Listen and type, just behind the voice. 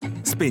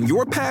Spin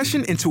your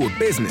passion into a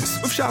business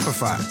with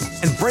Shopify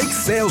and break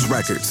sales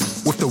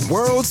records with the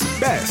world's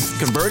best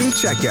converting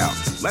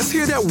checkout. Let's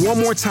hear that one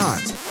more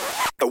time.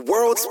 The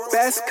world's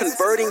best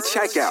converting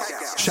checkout.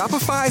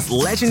 Shopify's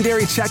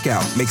legendary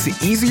checkout makes it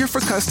easier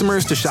for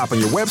customers to shop on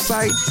your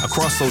website,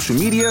 across social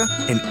media,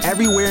 and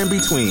everywhere in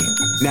between.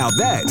 Now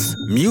that's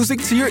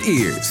music to your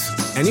ears.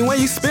 Any way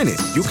you spin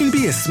it, you can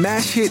be a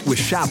smash hit with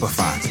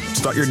Shopify.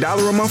 Start your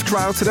 $1 a month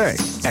trial today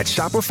at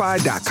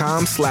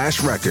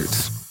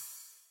shopify.com/records.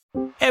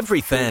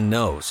 Every fan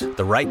knows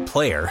the right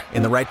player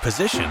in the right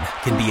position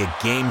can be a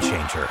game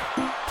changer.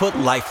 Put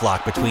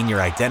LifeLock between your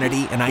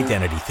identity and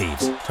identity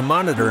thieves to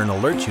monitor and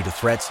alert you to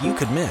threats you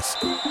could miss.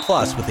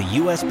 Plus, with a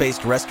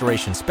U.S.-based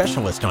restoration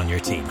specialist on your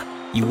team,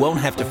 you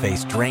won't have to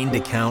face drained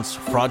accounts,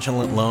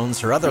 fraudulent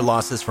loans, or other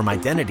losses from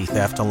identity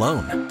theft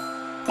alone.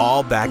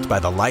 All backed by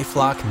the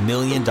LifeLock $1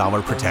 Million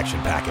Protection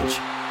Package.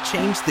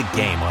 Change the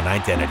game on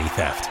identity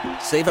theft.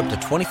 Save up to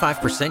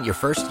 25% your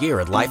first year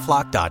at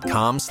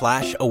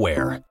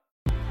LifeLock.com/aware.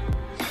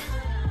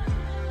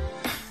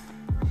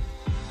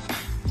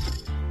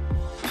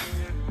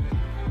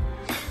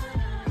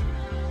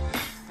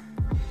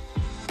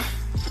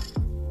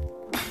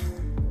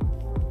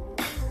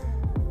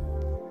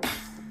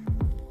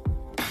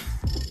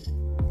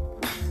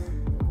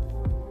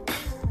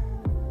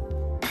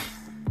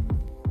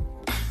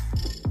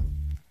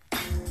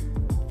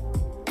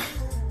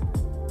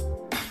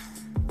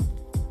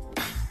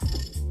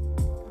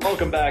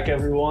 Welcome back,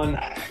 everyone.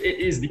 It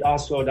is the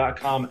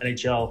Osco.com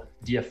NHL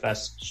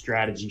DFS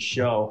Strategy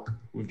Show.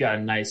 We've got a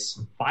nice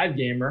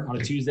 5-gamer on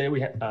a Tuesday.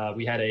 We had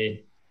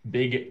a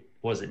big,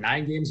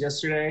 9 games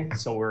yesterday?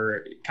 So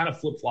we're kind of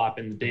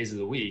flip-flopping the days of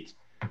the week.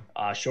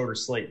 Shorter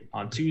slate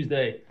on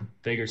Tuesday,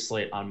 bigger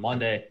slate on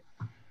Monday.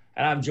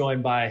 And I'm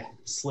joined by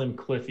Slim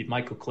Cliffy,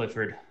 Michael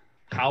Clifford.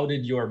 How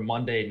did your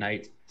Monday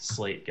night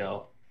slate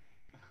go?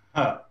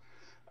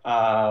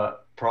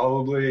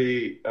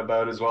 Probably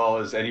about as well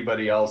as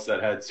anybody else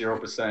that had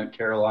 0%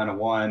 Carolina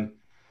won,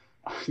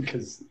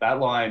 because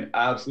that line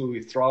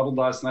absolutely throttled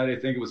last night. I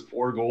think it was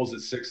 4 goals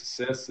and 6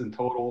 assists in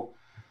total.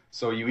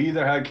 So you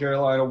either had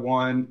Carolina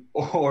won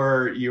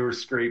or you were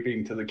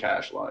scraping to the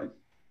cash line.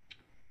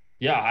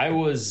 Yeah, I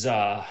was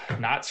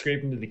not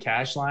scraping to the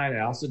cash line.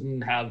 I also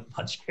didn't have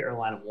much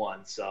Carolina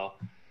won, so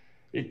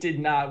it did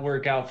not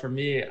work out for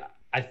me.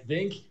 I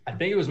think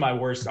it was my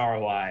worst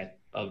ROI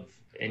of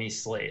any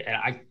slate. And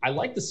I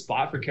like the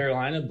spot for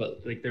Carolina,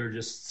 but like they were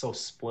just so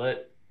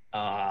split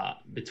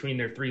between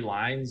their 3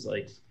 lines,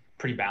 like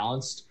pretty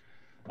balanced.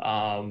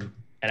 And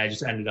I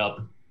just ended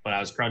up, when I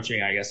was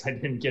crunching, I guess I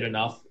didn't get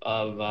enough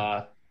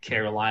of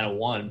Carolina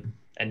 1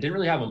 and didn't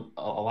really have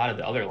a lot of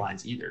the other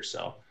lines either.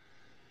 So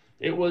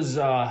it was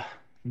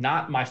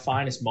not my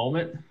finest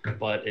moment,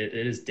 but it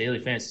is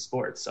daily fantasy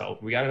sports. So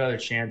we got another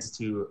chance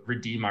to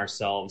redeem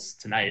ourselves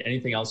tonight.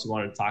 Anything else you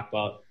wanted to talk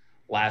about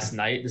last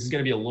night? This is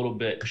going to be a little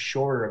bit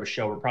shorter of a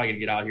show. We're probably going to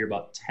get out here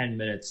about 10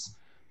 minutes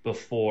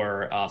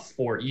before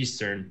 4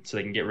 Eastern so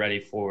they can get ready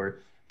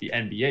for the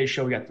NBA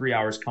show. We got 3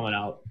 hours coming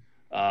out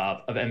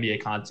of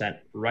NBA content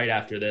right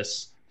after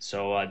this.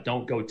 So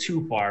don't go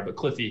too far. But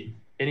Cliffy,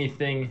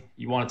 anything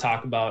you want to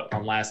talk about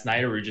on last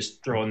night, or are we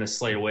just throwing this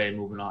slate away and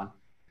moving on?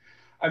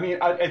 I mean,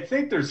 I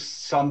think there's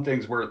some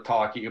things worth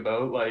talking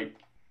about, like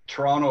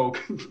Toronto,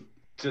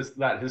 just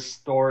that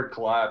historic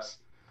collapse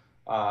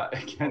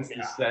against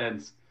the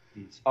Sens.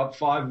 Up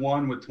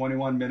 5-1 with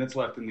 21 minutes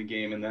left in the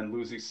game, and then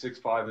losing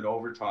 6-5 in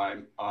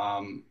overtime.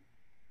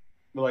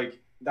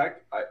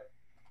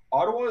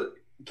 Ottawa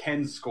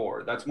can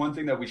score. That's one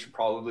thing that we should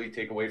probably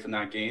take away from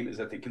that game, is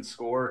that they can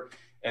score,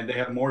 and they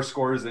have more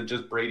scorers than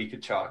just Brady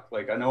Tkachuk.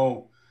 Like, I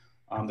know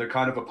they're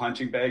kind of a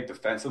punching bag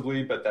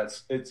defensively, but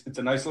it's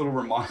a nice little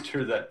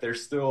reminder that they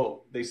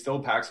still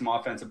pack some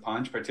offensive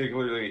punch,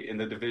 particularly in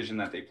the division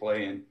that they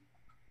play in.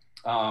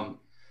 And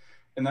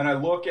then I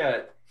look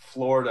at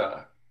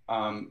Florida.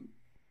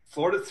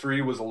 Florida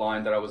 3 was a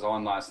line that I was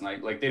on last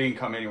night. Like, they didn't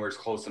come anywhere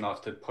close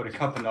enough to putting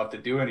up enough to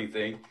do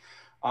anything.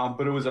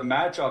 But it was a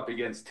matchup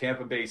against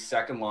Tampa Bay's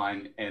second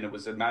line, and it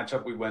was a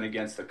matchup we went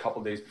against a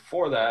couple days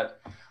before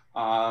that.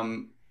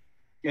 And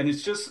I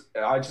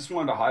just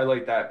wanted to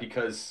highlight that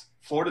because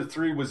Florida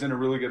 3 was in a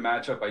really good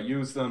matchup. I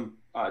used them.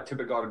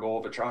 Tippett got a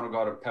goal. Vetrano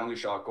got a penalty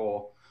shot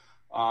goal.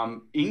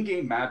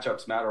 In-game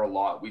matchups matter a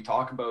lot. We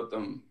talk about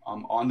them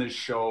on this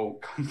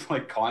show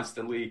like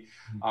constantly.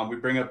 We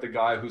bring up the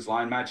guy whose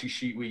line matching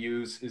sheet we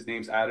use. His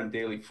name's Adam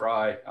Daly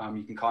Fry.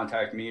 You can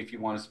contact me if you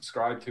want to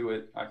subscribe to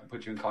it. I can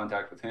put you in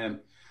contact with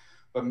him.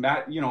 But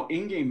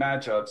in-game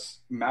matchups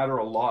matter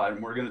a lot,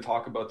 and we're going to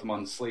talk about them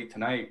on the slate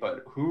tonight.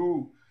 But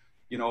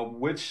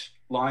which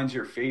lines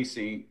you're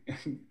facing,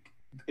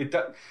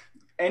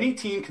 any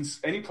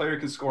player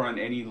can score on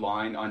any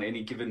line on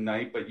any given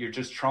night, but you're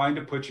just trying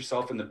to put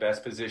yourself in the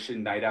best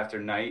position night after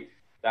night,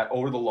 that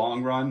over the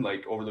long run,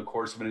 like over the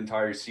course of an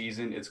entire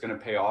season, it's going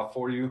to pay off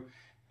for you.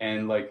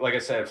 And like I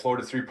said,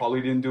 Florida 3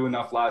 probably didn't do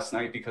enough last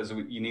night because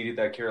you needed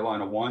that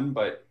Carolina 1,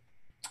 but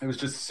it was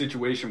just a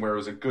situation where it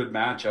was a good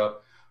matchup.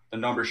 The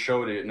numbers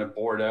showed it and it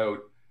bore out.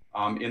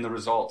 in the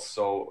results.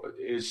 So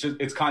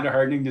it's kind of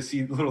heartening to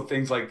see little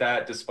things like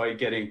that, despite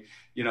getting,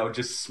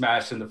 just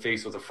smashed in the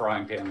face with a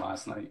frying pan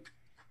last night.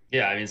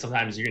 Yeah, I mean,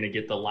 sometimes you're going to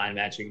get the line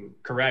matching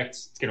correct.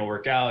 It's going to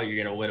work out.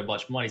 You're going to win a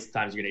bunch of money.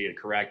 Sometimes you're going to get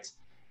it correct.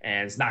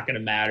 And it's not going to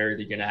matter.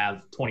 You're going to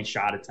have 20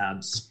 shot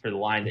attempts for the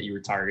line that you were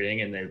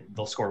targeting, and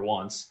they'll score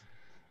once.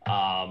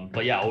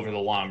 But yeah, over the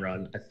long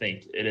run, I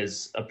think it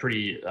is a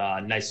pretty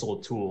nice little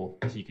tool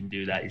if you can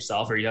do that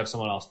yourself, or you have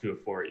someone else do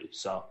it for you.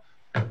 So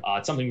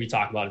it's something we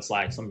talk about in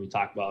Slack, something we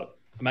talk about,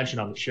 I mentioned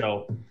on the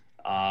show,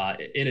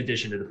 in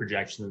addition to the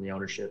projections and the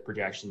ownership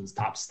projections,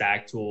 top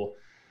stack tool.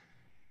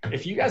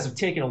 If you guys have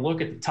taken a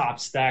look at the top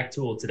stack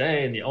tool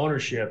today and the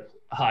ownership,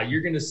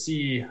 you're going to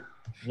see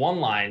one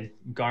line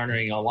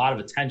garnering a lot of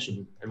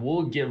attention, and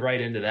we'll get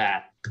right into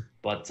that.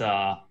 But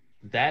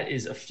that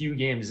is a few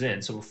games in.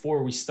 So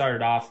before we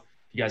started off,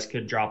 if you guys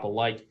could drop a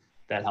like,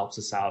 that helps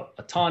us out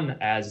a ton,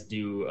 as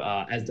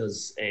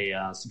does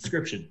a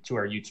subscription to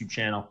our YouTube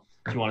channel.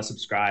 If you want to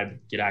subscribe,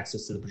 get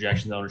access to the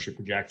projections, ownership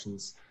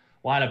projections,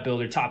 lineup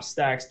builder, top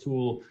stacks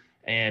tool,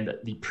 and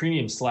the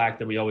premium Slack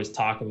that we always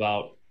talk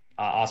about.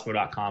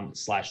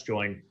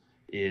 Osmo.com/join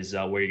is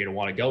where you're going to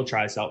want to go.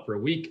 Try us out for a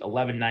week.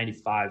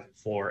 $11.95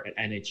 for an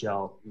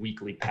NHL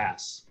weekly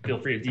pass. Feel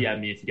free to DM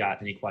me if you got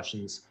any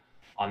questions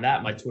on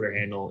that. My Twitter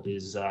handle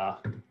is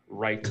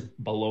right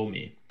below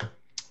me.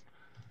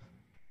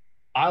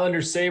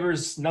 Islanders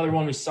Sabres, another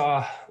one we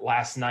saw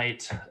last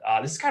night.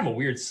 This is kind of a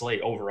weird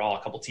slate overall.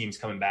 A couple teams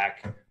coming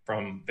back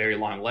from very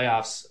long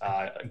layoffs.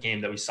 A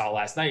game that we saw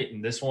last night,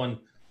 and this one,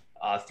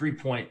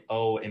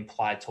 3.0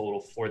 implied total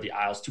for the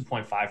Isles,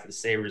 2.5 for the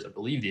Sabres. I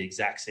believe the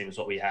exact same as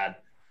what we had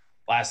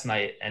last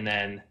night. And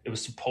then it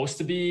was supposed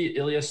to be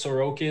Ilya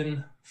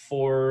Sorokin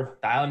for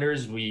the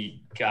Islanders.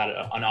 We got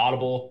an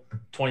audible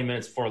 20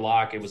 minutes before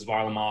lock. It was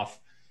Varlamov.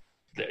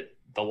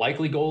 The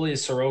likely goalie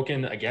is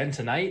Sorokin again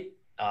tonight,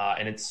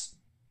 and it's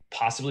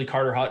possibly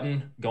Carter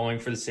Hutton going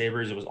for the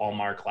Sabres. It was all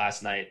Mark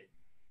last night.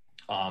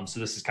 So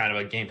this is kind of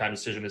a game time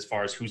decision as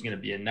far as who's going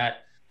to be in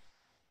net.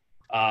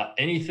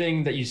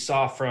 Anything that you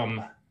saw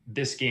from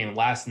this game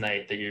last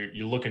night that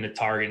you're looking to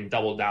target and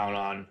double down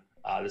on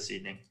this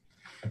evening?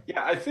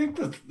 Yeah, I think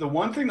the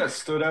one thing that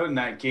stood out in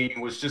that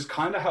game was just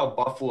kind of how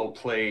Buffalo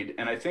played.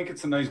 And I think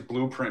it's a nice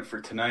blueprint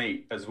for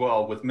tonight as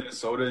well, with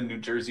Minnesota and New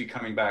Jersey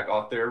coming back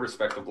off their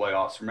respective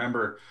layoffs.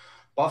 Remember,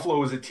 Buffalo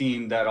was a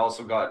team that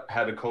also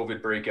had a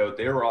COVID breakout.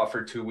 They were off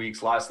for 2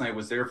 weeks. Last night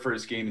was their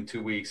first game in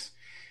 2 weeks.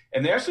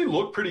 And they actually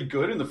looked pretty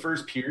good in the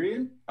first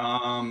period.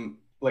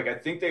 I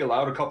think they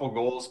allowed a couple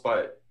goals,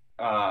 but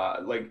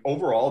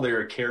overall they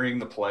were carrying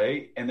the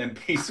play. And then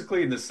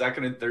basically in the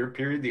second and third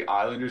period, the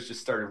Islanders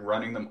just started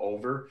running them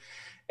over.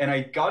 And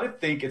I got to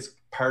think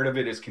part of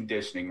it is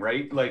conditioning,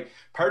 right? Like,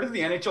 part of the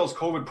NHL's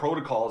COVID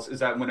protocols is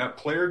that when a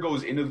player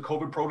goes into the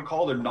COVID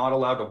protocol, they're not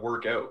allowed to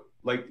work out,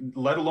 like,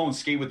 let alone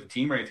skate with the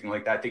team or anything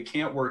like that. They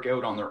can't work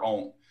out on their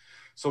own.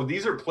 So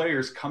these are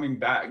players coming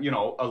back,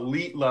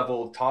 elite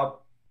level,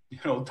 top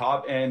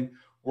end,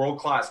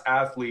 world-class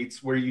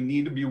athletes, where you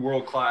need to be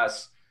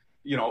world-class,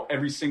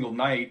 every single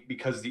night,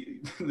 because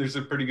there's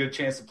a pretty good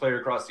chance the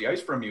player across the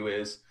ice from you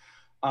is.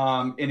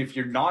 And if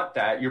you're not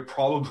that, you're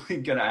probably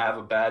going to have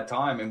a bad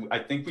time. And I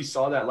think we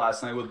saw that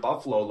last night with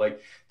Buffalo.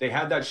 Like, they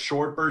had that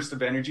short burst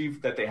of energy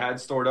that they had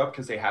stored up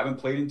because they haven't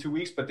played in 2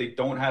 weeks, but they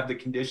don't have the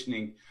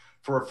conditioning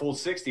for a full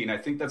 60. And I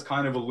think that's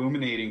kind of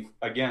illuminating,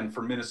 again,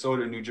 for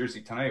Minnesota and New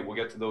Jersey tonight. We'll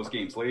get to those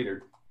games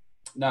later.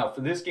 Now,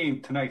 for this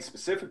game tonight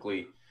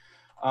specifically,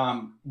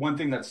 one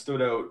thing that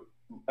stood out,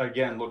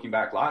 again, looking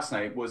back last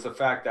night, was the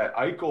fact that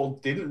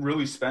Eichel didn't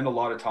really spend a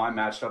lot of time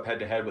matched up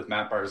head-to-head with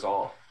Matt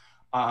Barzal.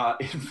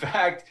 In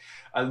fact,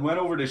 I went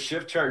over to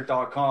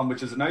shiftchart.com,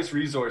 which is a nice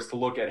resource to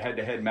look at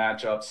head-to-head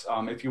matchups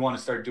if you want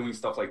to start doing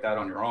stuff like that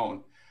on your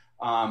own.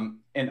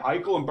 And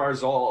Eichel and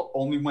Barzal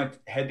only went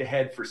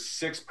head-to-head for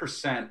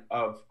 6%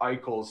 of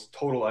Eichel's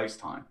total ice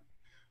time,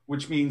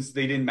 which means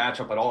they didn't match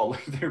up at all.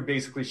 Like, they're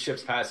basically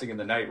ships passing in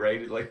the night,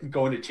 right? Like,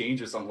 going to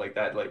change or something like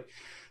that. Like,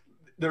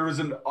 there's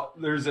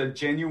a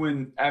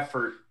genuine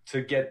effort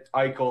to get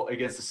Eichel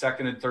against the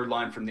second and third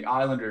line from the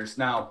Islanders.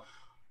 Now,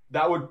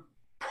 that would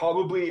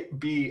probably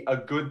be a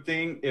good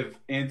thing if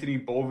Anthony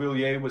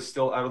Beauvillier was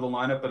still out of the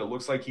lineup, but it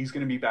looks like he's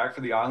going to be back for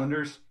the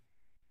Islanders.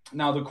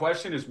 Now, the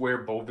question is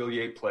where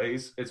Beauvillier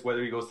plays. It's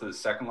whether he goes to the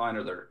second line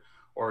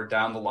or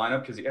down the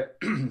lineup, because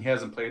he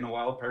hasn't played in a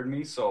while, pardon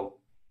me. So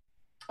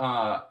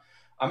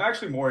I'm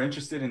actually more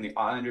interested in the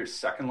Islanders'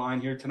 second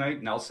line here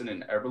tonight, Nelson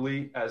and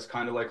Eberle, as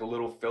kind of like a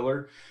little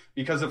filler.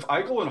 Because if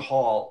Eichel and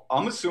Hall,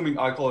 I'm assuming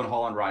Eichel and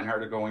Hall and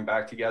Reinhart are going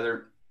back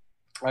together.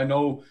 I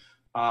know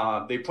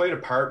they played a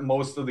part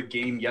most of the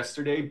game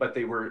yesterday, but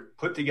they were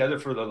put together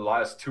for the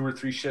last 2 or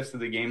 3 shifts of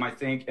the game, I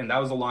think. And that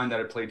was a line that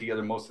had played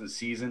together most of the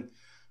season.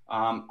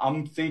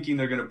 I'm thinking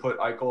they're going to put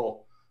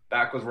Eichel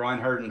back with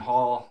Reinhart and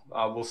Hall.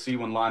 We'll see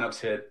when lineups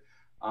hit.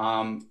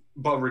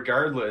 But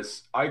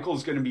regardless,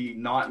 Eichel's going to be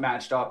not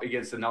matched up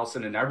against the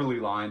Nelson and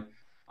Eberle line.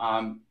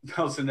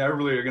 Nelson and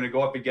Eberle are going to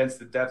go up against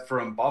the depth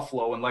from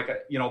Buffalo.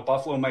 And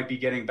Buffalo might be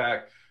getting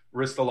back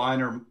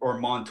Ristolainen or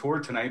Montour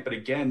tonight. But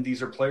again,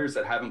 these are players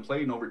that haven't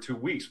played in over 2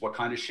 weeks. What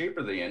kind of shape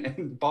are they in?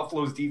 And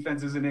Buffalo's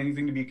defense isn't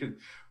anything to be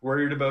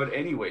worried about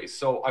anyway.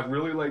 So I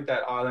really like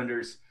that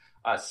Islanders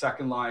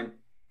second line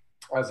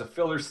as a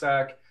filler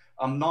stack.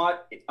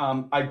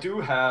 I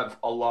do have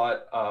a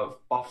lot of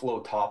Buffalo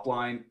top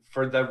line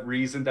for the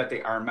reason that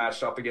they are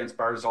matched up against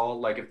Barzal.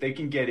 Like if they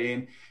can get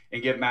in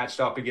and get matched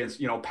up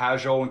against,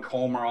 Pajot and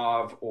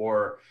Komarov,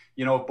 or,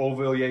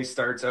 Beauvillier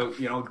starts out,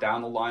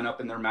 down the lineup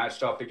and they're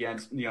matched up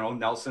against,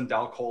 Nelson,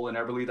 Dalcol, and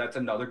Everly. That's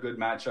another good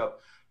matchup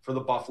for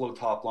the Buffalo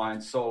top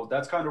line. So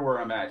that's kind of where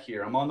I'm at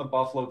here. I'm on the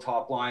Buffalo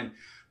top line,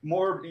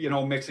 more,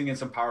 mixing in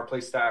some power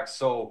play stacks.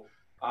 So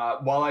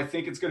while I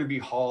think it's going to be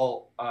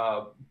Hall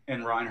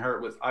and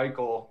Reinhart with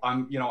Eichel,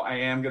 I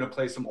am going to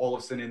play some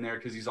Olofsson in there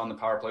because he's on the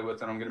power play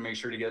with it. I'm going to make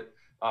sure to get,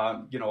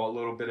 a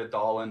little bit of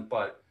Dahlin.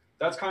 But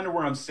that's kind of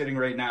where I'm sitting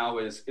right now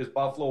is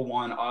Buffalo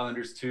 1,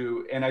 Islanders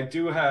 2. And I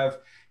do have,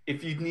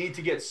 if you need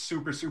to get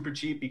super, super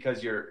cheap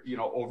because you're,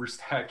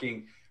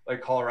 overstacking like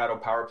Colorado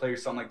power play or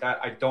something like that,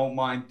 I don't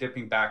mind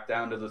dipping back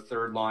down to the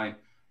third line,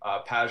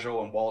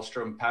 Pajot and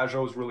Wahlstrom.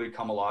 Pajot's really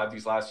come alive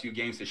these last few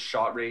games. His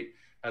shot rate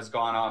has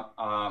gone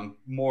up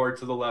more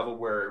to the level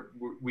where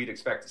we'd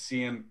expect to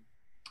see him.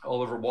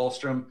 Oliver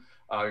Wahlstrom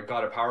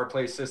got a power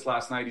play assist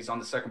last night. He's on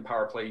the second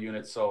power play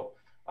unit. So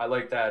I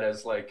like that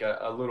as like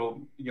a little,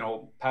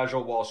 Pajot,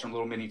 Wahlstrom,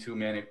 little mini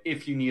two-man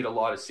if you need a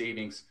lot of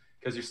savings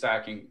because you're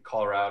stacking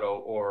Colorado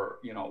or,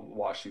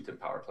 Washington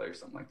power play or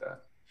something like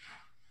that.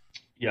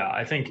 Yeah,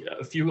 I think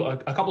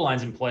a couple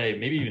lines in play,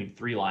 maybe even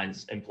 3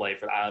 lines in play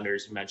for the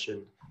Islanders. You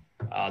mentioned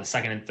the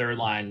second and third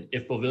line.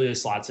 If Beauvillier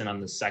slots in on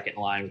the second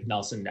line with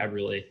Nelson and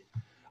Everly,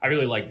 I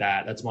really like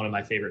that. That's one of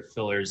my favorite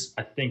fillers.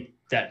 I think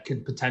that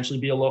could potentially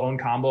be a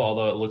low-owned combo,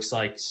 although it looks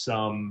like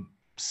some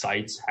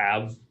sites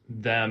have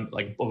them,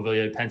 like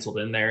Beauvillier penciled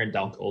in there in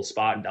Dalcol's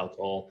spot and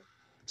Dalcol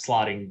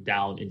slotting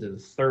down into the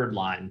third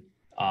line.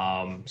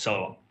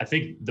 So I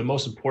think the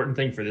most important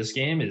thing for this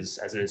game is,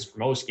 as it is for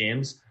most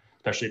games,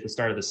 especially at the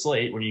start of the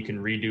slate, when you can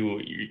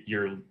redo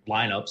your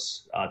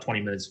lineups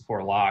 20 minutes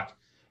before lock,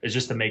 is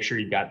just to make sure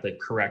you've got the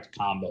correct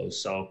combos.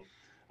 So,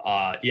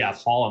 if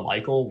Hall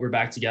and Eichel were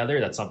back together,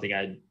 that's something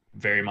I'd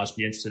very much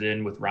be interested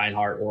in with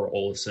Reinhart or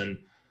Olofsson.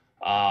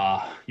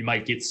 You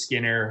might get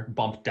Skinner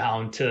bumped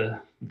down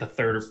to the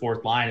third or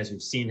fourth line, as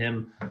we've seen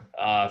him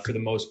for the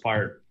most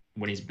part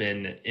when he's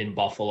been in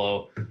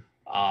Buffalo.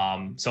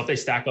 So if they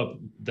stack up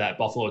that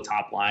Buffalo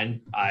top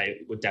line, I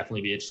would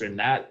definitely be interested in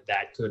that.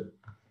 That could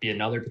be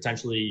another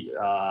potentially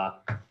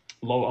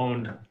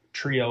low-owned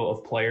trio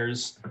of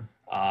players.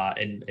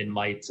 And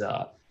might,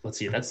 let's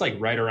see, that's like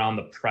right around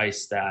the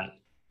price that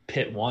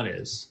Pitt 1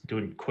 is.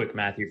 Doing quick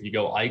math here. If you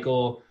go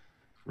Eichel,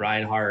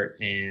 Reinhart,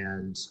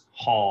 and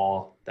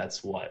Hall,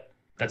 that's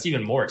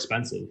even more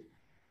expensive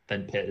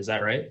than Pitt. Is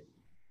that right?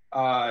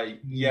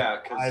 Yeah.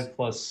 5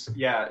 plus.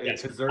 Yeah,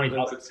 it's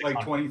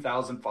like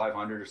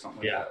 20,500 or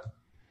something like that.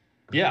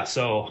 Yeah.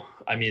 So,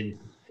 I mean,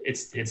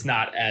 it's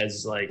not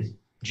as like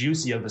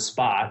juicy of a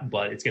spot,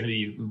 but it's going to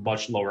be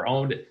much lower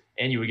owned,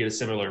 and you would get a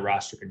similar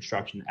roster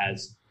construction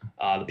as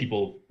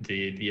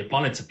the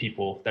abundance of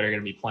people that are going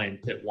to be playing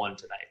Pitt 1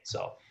 tonight.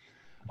 So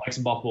like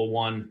some Buffalo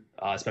 1,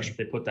 especially if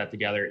they put that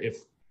together. If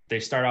they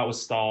start out with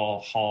Stahl,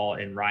 Hall,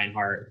 and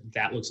Reinhart,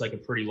 that looks like a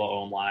pretty low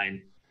owned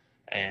line.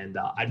 And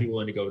I'd be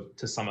willing to go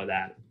to some of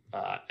that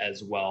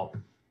as well.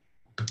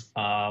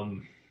 I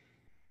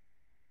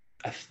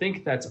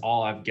think that's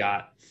all I've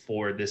got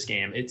for this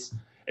game. It's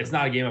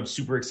not a game I'm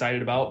super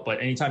excited about, but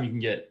anytime you can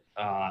get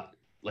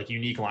like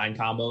unique line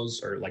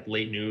combos or like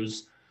late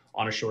news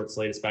on a short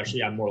slate,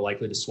 especially, I'm more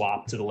likely to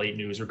swap to the late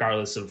news,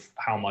 regardless of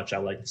how much I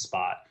like the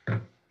spot.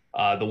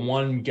 The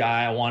one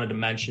guy I wanted to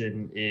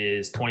mention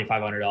is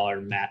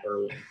 $2,500 Matt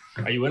Irwin.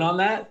 Are you in on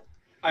that?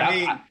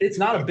 It's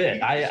not a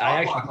bit. I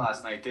actually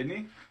last night, didn't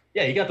he?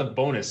 Yeah, he got the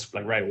bonus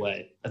like right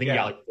away. I think he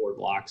got like 4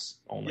 blocks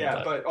only.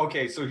 Yeah, but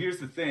okay. So here's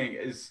the thing: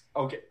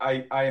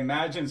 I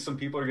imagine some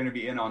people are going to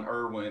be in on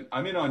Irwin.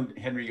 I'm in on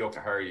Henry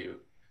Jokiharju.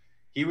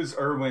 He was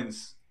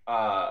Irwin's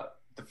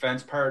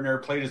defense partner,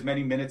 played as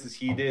many minutes as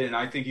he did, and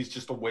I think he's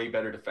just a way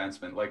better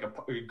defenseman.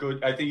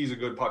 I think he's a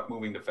good puck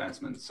moving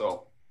defenseman.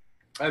 So,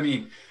 I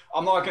mean,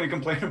 I'm not going to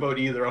complain about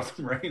either of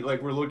them, right?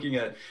 Like we're looking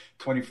at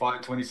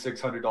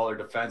 $2,600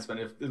 defensemen.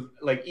 If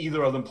like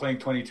either of them playing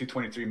 22,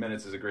 23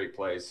 minutes is a great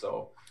play.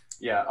 So,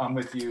 yeah, I'm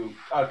with you.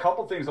 A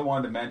couple things I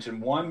wanted to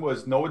mention. One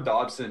was Noah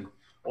Dobson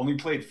only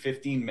played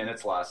 15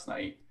 minutes last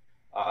night.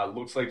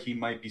 Looks like he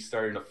might be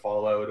starting to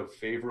fall out of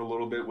favor a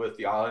little bit with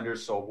the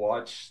Islanders, so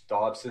watch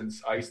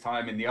Dobson's ice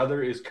time. And the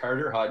other is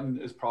Carter Hutton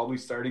is probably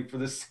starting for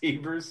the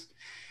Sabres.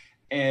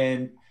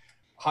 And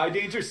high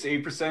danger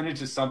save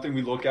percentage is something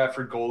we look at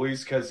for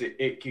goalies because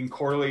it can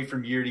correlate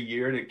from year to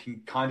year, and it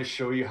can kind of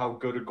show you how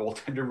good a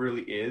goaltender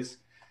really is.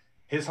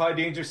 His high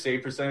danger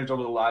save percentage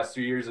over the last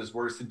 3 years is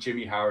worse than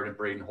Jimmy Howard and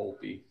Braden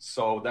Holtby.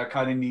 So that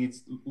kind of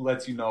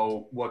lets you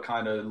know what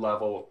kind of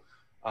level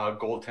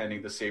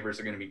goaltending the Sabres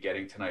are going to be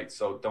getting tonight.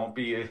 So don't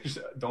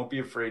be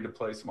afraid to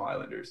play some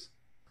Islanders.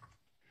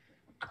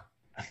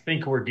 I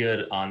think we're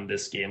good on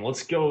this game.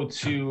 Let's go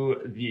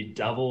to the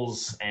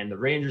Devils and the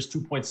Rangers.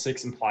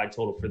 2.6 implied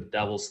total for the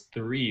Devils,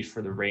 3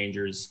 for the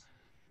Rangers.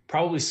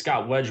 Probably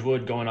Scott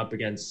Wedgwood going up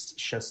against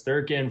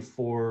Shesterkin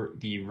for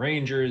the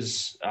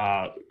Rangers.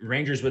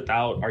 Rangers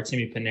without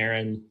Artemi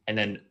Panarin. And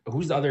then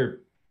who's the other?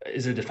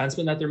 Is it a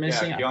defenseman that they're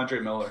missing? Yeah,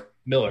 DeAndre Miller.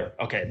 Miller.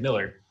 Okay,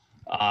 Miller.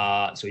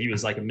 So he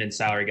was like a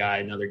mid-salary guy,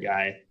 another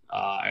guy.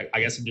 I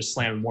guess I'm just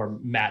slamming more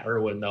Matt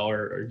Irwin, though,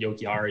 or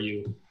Yoki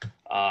Haru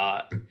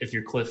if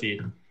you're Cliffy.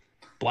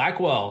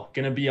 Blackwell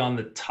going to be on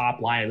the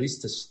top line, at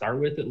least to start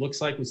with, it looks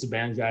like, with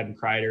Zibanejad and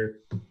Kreider.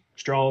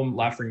 Strome,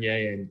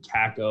 Lafreniere, and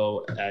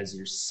Kakko as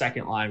your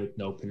second line with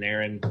no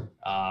Panarin.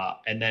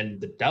 And then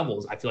the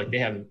Devils, I feel like they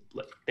haven't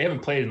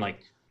played in like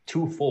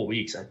 2 full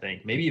weeks, I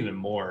think, maybe even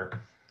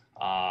more.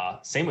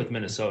 Same with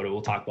Minnesota.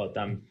 We'll talk about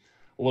them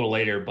a little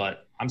later,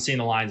 but I'm seeing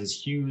the lines as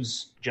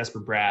Hughes, Jesper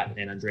Bratt,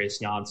 and Andreas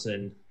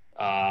Janssen.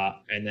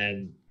 And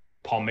then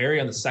Palmieri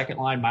on the second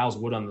line, Miles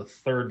Wood on the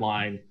third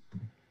line.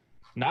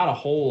 Not a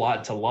whole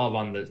lot to love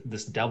on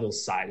this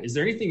Devils side. Is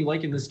there anything you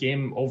like in this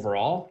game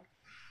overall?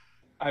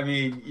 I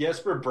mean,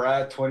 Jesper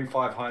Bratt,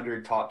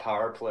 2,500 top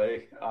power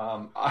play.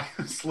 I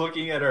was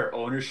looking at our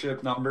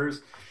ownership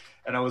numbers,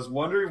 and I was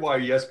wondering why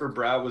Jesper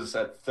Bratt was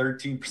at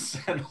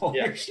 13%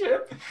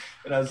 ownership. Yeah.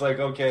 And I was like,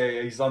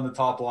 okay, he's on the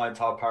top line,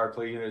 top power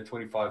play unit,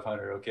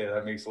 2,500. Okay,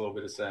 that makes a little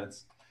bit of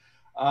sense.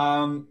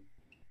 One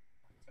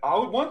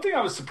thing I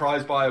was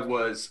surprised by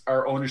was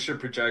our ownership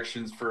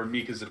projections for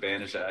Mika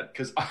Zibanejad,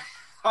 because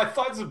I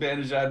thought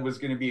Zibanejad was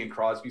going to be in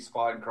Crosby's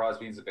spot, and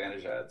Crosby and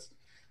Zibanejad's.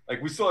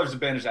 Like, we still have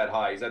Zibanejad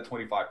high. He's at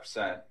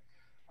 25%.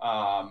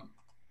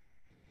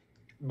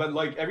 But,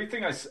 like,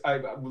 everything I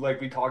like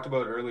we talked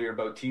about earlier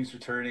about teams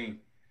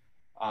returning,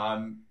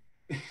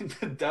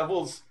 the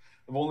Devils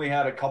have only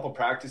had a couple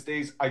practice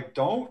days. I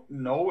don't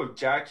know if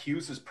Jack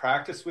Hughes has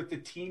practiced with the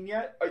team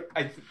yet.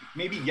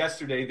 Maybe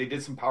yesterday. They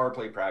did some power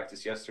play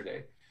practice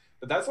yesterday.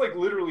 But that's, like,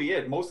 literally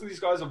it. Most of these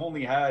guys have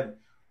only had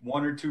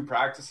 1 or 2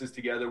 practices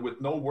together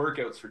with no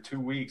workouts for 2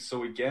 weeks.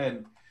 So,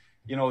 again,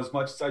 you know, as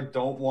much as I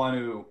don't want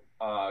to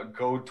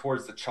go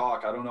towards the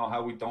chalk, I don't know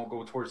how we don't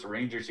go towards the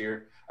Rangers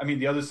here. I mean,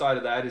 the other side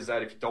of that is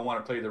that if you don't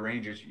want to play the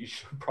Rangers, you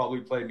should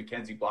probably play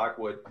Mackenzie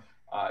Blackwood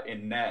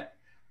in net.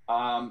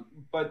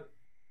 But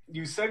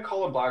you said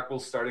Colin Blackwell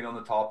starting on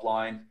the top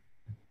line.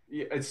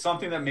 It's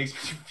something that makes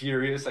me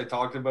furious. I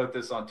talked about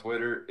this on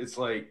Twitter. It's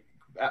like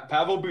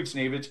Pavel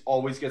Buchnevich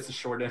always gets the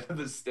short end of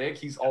the stick.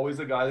 He's always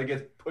the guy that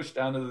gets pushed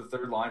down to the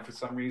third line for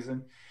some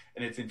reason,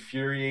 and it's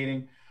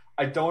infuriating.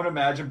 I don't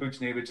imagine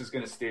Buchnevich is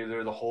going to stay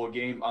there the whole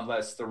game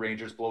unless the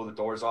Rangers blow the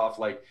doors off.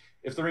 Like,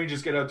 if the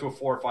Rangers get out to a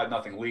 4 or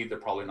 5-0 lead, they're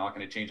probably not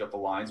going to change up the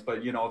lines.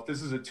 But, you know, if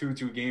this is a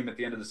 2-2 game at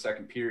the end of the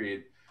second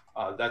period,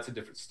 that's a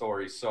different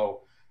story.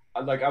 So,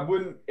 I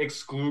wouldn't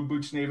exclude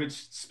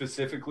Buchnevich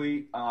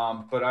specifically,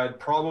 but I'd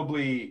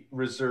probably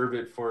reserve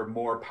it for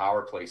more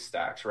power play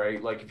stacks,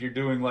 right? Like, if you're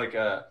doing like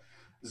a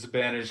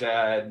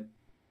Zibanejad,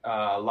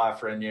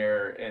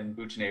 Lafreniere, and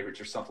Buchnevich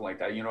or something like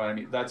that, you know what I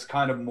mean? That's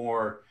kind of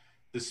more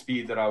the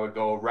speed that I would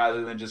go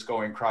rather than just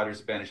going Kreider,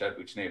 Zibanejad,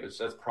 Buchnevich.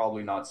 That's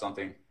probably not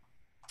something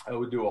I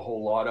would do a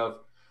whole lot of.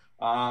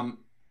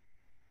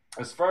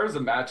 As far as the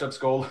matchups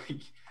go,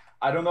 like,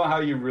 I don't know how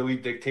you really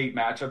dictate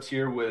matchups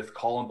here with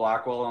Colin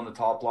Blackwell on the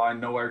top line,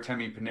 no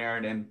Artemi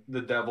Panarin, and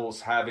the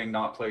Devils having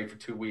not played for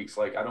 2 weeks.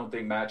 Like, I don't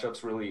think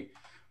matchups really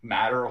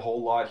matter a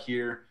whole lot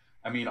here.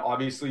 I mean,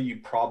 obviously, you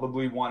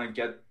probably want to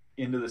get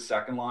into the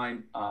second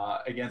line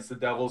against the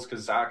Devils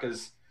because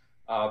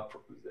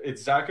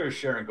it's Zaka or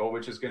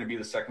Sharangovich is going to be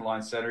the second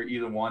line center.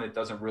 Either one, it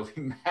doesn't really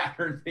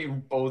matter. They're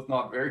both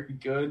not very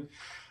good.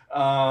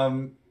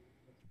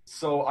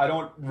 So I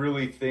don't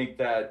really think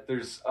that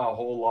there's a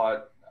whole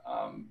lot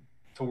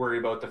to worry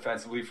about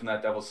defensively from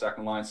that Devils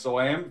second line. So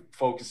I am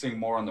focusing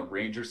more on the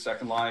Rangers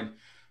second line.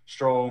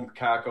 Strome,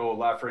 Kakko,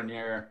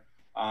 Lafreniere.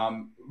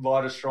 A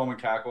lot of Strome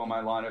and Kakko in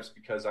my lineups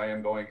because I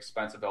am going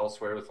expensive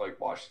elsewhere with like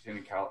Washington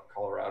and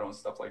Colorado and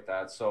stuff like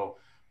that. So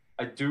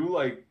I do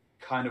like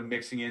kind of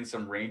mixing in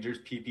some Rangers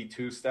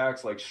PP2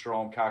 stacks like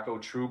Strome, Kakko,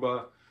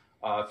 Trouba.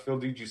 Phil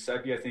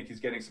DiGiuseppe, I think he's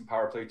getting some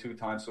power play 2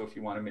 times. So if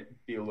you want to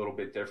be a little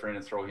bit different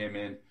and throw him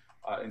in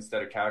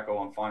instead of Kakko,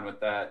 I'm fine with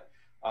that.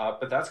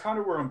 But that's kind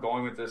of where I'm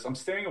going with this. I'm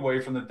staying away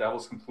from the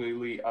Devils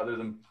completely other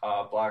than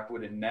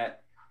Blackwood and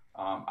net.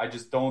 I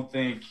just don't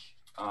think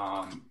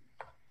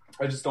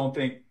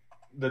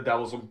the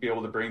Devils will be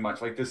able to bring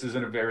much. Like, this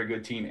isn't a very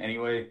good team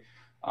anyway.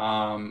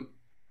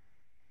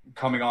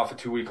 Coming off a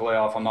 2-week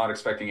layoff, I'm not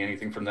expecting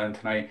anything from them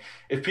tonight.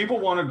 If people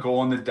want to go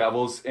on the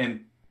Devils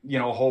and, you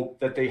know, hope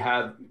that they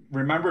had –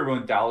 remember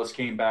when Dallas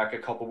came back a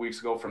couple weeks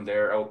ago from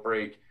their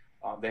outbreak,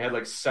 they had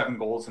like 7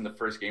 goals in the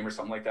first game or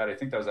something like that. I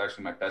think that was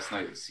actually my best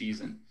night of the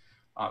season.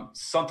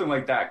 Something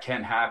like that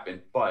can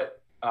happen.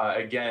 But,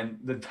 again,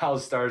 the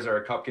Dallas Stars are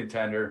a cup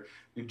contender.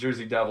 New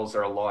Jersey Devils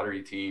are a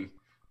lottery team.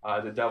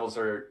 The Devils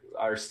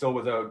are still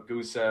without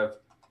Gusev,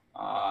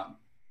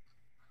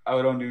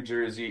 out on New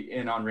Jersey,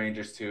 in on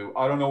Rangers 2.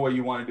 I don't know what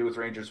you want to do with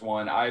Rangers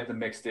 1. I have them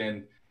mixed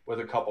in with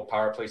a couple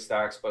power play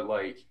stacks, but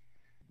like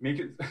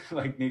Mika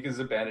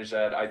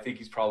Zibanejad, I think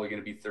he's probably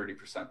going to be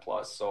 30%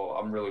 plus. So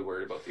I'm really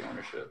worried about the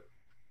ownership.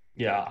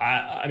 Yeah,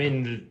 I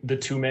mean, the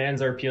two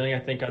mans are appealing, I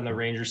think, on the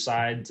Rangers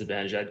side.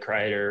 Zibanejad,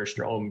 Kreider,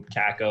 Strome,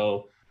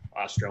 Kakko,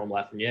 Strome,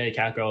 Lafreniere,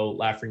 Kakko,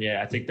 Lafreniere.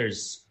 I think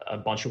there's a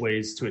bunch of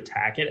ways to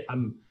attack it.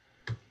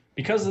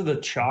 Because of the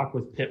chalk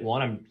with Pit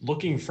 1, I'm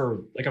looking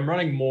for, I'm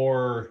running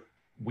more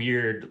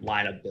weird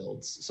lineup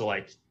builds. So,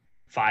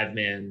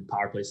 5-man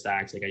power play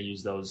stacks. I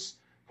use those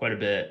quite a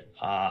bit.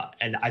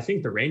 And I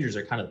think the Rangers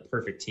are kind of the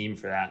perfect team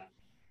for that.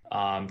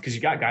 Because you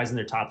got guys in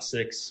their top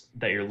 6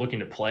 that you're looking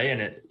to play,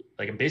 and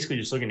I'm basically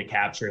just looking to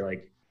capture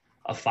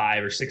a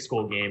 5 or 6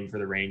 goal game for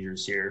the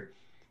Rangers here.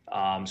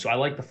 So I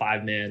like the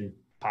 5-man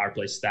power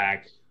play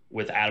stack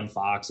with Adam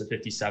Fox at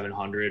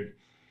 5,700.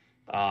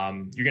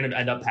 You're going to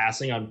end up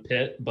passing on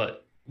Pitt, you're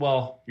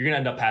going to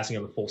end up passing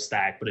on the full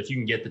stack. But if you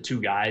can get the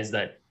 2 guys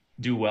that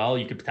do well,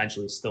 you could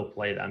potentially still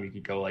play them. You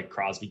could go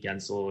Crosby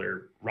Gensel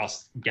or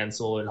Russ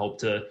Gensel and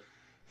hope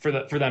for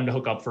them to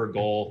hook up for a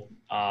goal.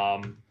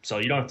 So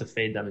you don't have to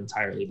fade them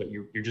entirely, but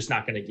you're just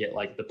not going to get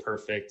the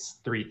perfect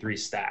 3-3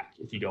 stack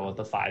if you go with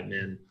the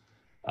 5-man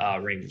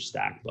Rangers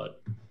stack.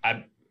 But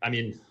I'm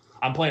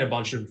playing a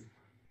bunch of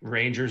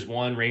Rangers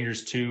 1,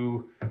 Rangers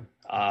 2,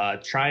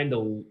 trying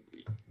to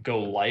go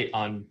light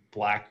on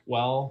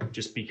Blackwell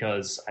just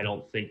because I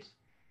don't think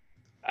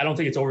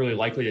it's overly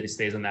likely that he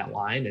stays on that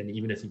line. And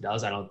even if he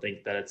does, I don't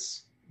think that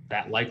it's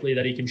that likely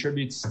that he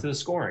contributes to the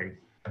scoring.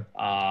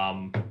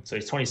 So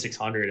he's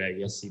 2,600. I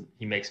guess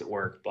he makes it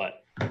work,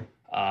 but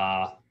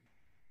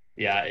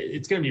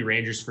it's going to be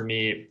Rangers for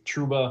me.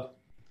 Trouba,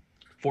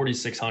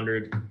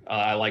 4,600.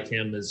 I like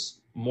him as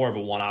more of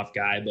a one-off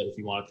guy, but if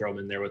you want to throw him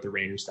in there with the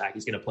Rangers stack,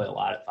 he's going to play a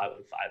lot at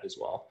 5-5 as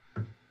well.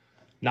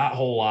 Not a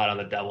whole lot on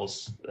the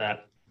Devils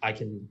that I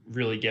can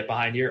really get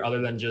behind here,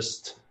 other than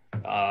just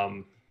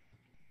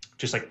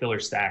filler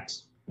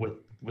stacks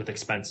with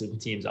expensive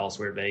teams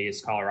elsewhere.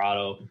 Vegas,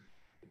 Colorado,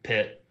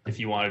 Pitt. If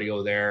you wanted to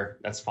go there,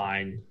 that's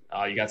fine.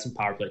 You got some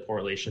power play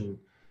correlation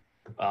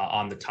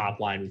on the top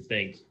line, we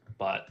think,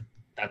 but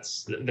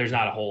there's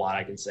not a whole lot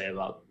I can say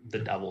about the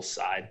Devils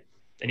side.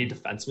 Any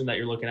defensemen that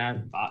you're looking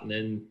at?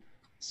 Vatanen,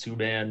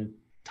 Subban,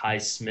 Ty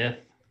Smith.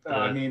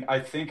 I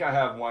think I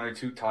have 1 or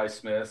 2 Ty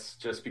Smiths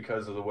just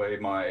because of the way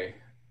my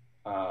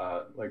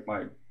my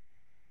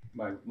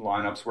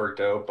lineups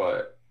worked out.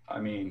 But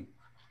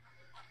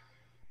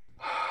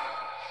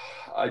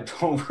I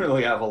don't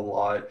really have a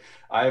lot.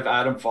 I have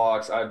Adam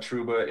Fox, I have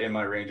Trouba in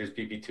my Rangers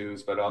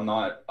PP2s, but I'm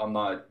not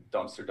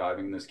dumpster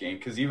diving in this game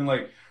because even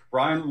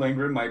Ryan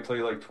Lindgren might play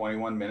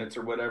 21 minutes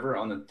or whatever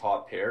on the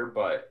top pair,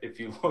 but if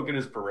you look at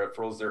his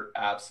peripherals, they're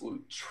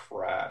absolute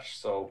trash.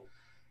 So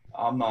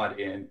I'm not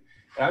in.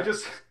 And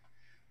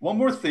one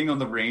more thing on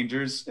the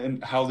Rangers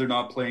and how they're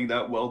not playing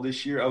that well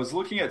this year. I was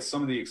looking at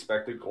some of the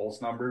expected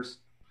goals numbers.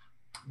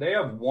 They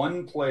have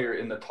one player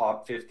in the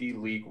top 50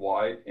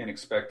 league-wide in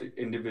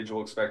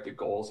individual expected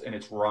goals, and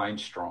it's Ryan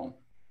Strome.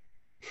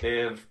 They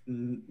have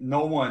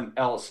no one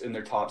else in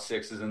their top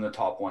 6 is in the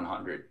top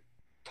 100.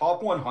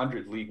 Top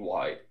 100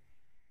 league-wide.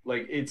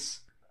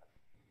 This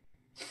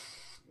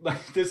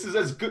is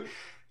as good.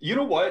 You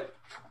know what?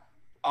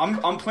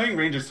 I'm playing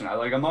Rangers tonight.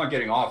 I'm not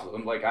getting off of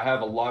them. I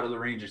have a lot of the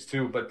Rangers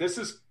too, but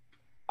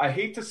I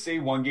hate to say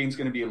one game's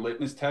going to be a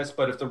litmus test,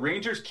 but if the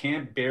Rangers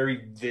can't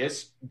bury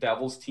this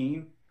Devils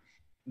team,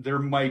 there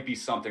might be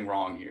something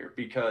wrong here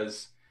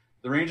because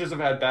the Rangers have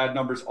had bad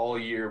numbers all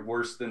year,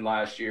 worse than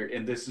last year,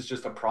 and this is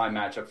just a prime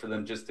matchup for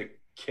them just to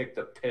kick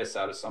the piss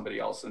out of somebody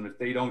else. And if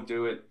they don't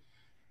do it,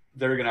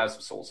 they're going to have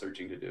some soul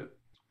searching to do.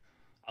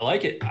 I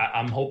like it.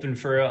 I'm hoping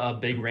for a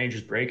big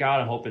Rangers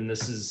breakout. I'm hoping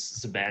this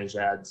is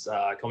Zibanejad's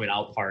coming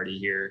out party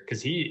here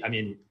because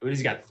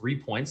he's got 3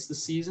 points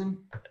this season.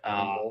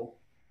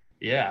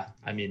 Yeah,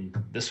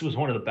 this was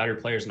one of the better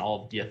players in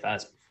all of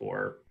DFS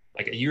before,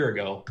 a year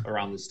ago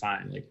around this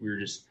time. We were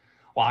just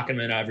locking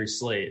him in every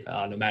slate,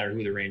 no matter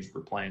who the Rangers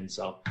were playing.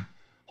 So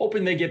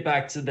hoping they get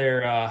back to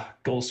their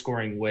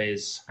goal-scoring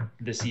ways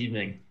this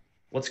evening.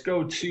 Let's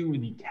go to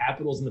the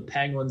Capitals and the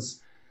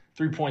Penguins.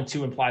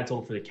 3.2 implied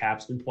total for the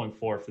Caps, 3.4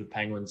 for the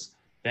Penguins.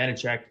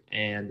 Vanacek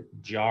and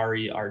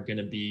Jari are going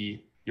to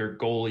be your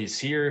goalies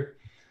here.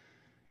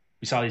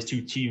 We saw these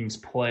two teams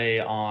play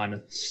on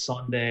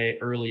Sunday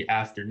early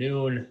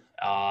afternoon,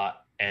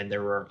 and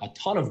there were a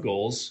ton of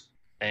goals,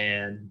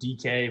 and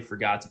DK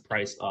forgot to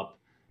price up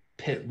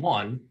Pit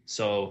 1,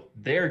 so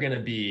they're going to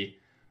be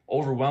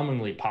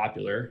overwhelmingly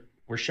popular.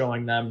 We're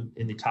showing them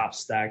in the top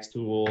stacks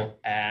tool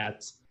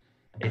at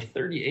a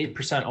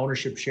 38%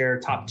 ownership share,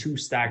 top 2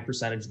 stack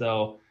percentage,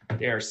 though.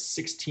 They are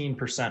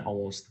 16%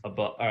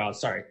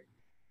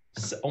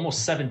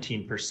 almost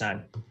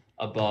 17%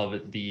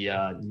 above the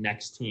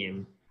next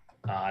team,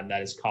 and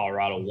that is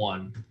Colorado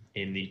 1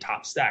 in the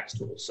top stacks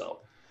tool.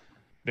 So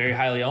very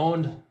highly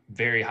owned,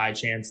 very high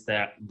chance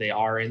that they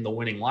are in the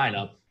winning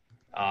lineup.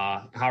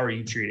 How are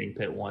you treating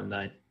Pit 1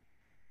 night?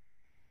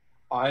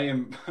 I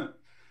am.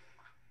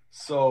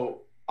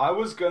 So I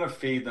was going to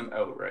fade them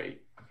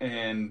outright.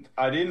 And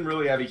I didn't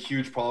really have a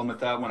huge problem with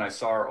that when I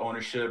saw our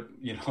ownership,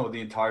 the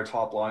entire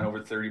top line over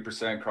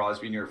 30%,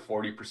 Crosby near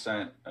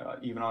 40%,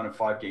 even on a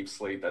 5-game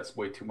slate. That's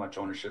way too much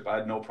ownership. I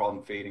had no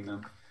problem fading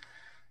them.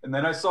 And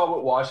then I saw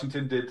what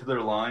Washington did to their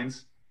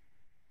lines,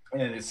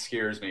 and it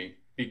scares me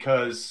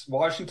because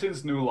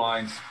Washington's new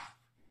lines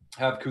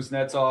have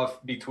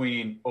Kuznetsov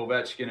between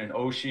Ovechkin and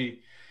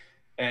Oshie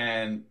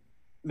and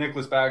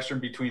Nicholas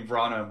Backstrom between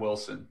Vrana and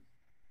Wilson.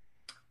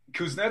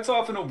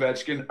 Kuznetsov and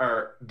Ovechkin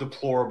are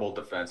deplorable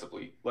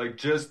defensively, like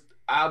just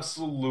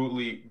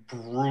absolutely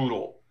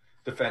brutal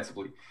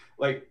defensively.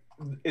 Like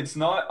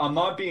I'm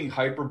not being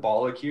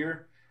hyperbolic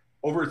here.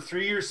 Over a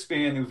 3-year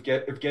span of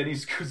getting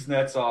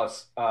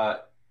Kuznetsov's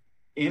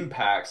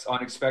impacts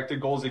on expected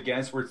goals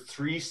against were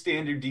 3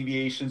 standard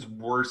deviations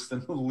worse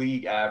than the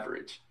league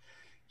average.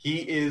 He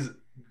is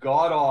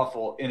god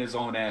awful in his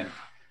own end.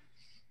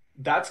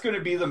 That's going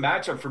to be the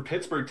matchup for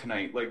Pittsburgh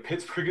tonight. Like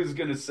Pittsburgh is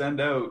going to send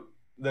out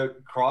the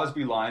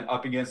Crosby line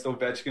up against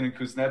Ovechkin and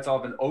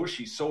Kuznetsov and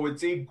Oshie. So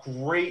it's a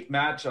great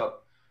matchup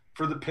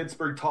for the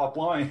Pittsburgh top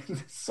line.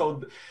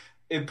 So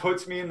it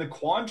puts me in the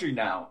quandary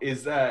now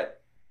is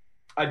that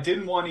I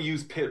didn't want to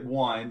use Pitt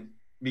 1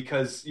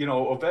 because,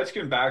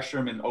 Ovechkin,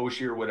 Backstrom, and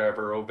Oshie or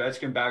whatever,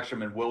 Ovechkin,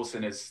 Backstrom, and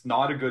Wilson is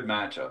not a good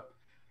matchup.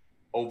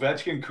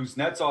 Ovechkin,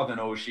 Kuznetsov, and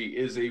Oshie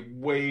is a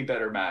way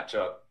better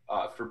matchup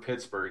for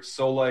Pittsburgh.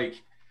 So,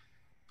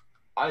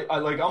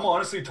 I'm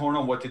honestly torn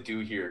on what to do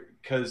here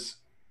because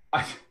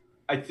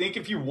I think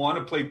if you want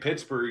to play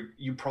Pittsburgh,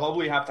 you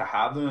probably have to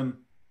have them,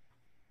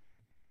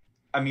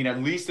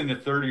 at least in the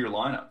third of your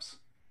lineups,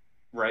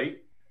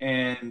 right?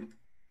 And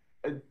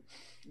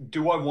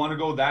do I want to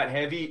go that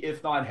heavy,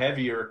 if not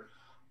heavier,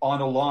 on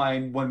a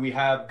line when we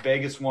have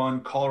Vegas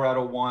 1,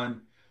 Colorado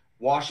 1,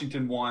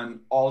 Washington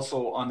 1,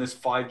 also on this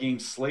 5-game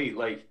slate?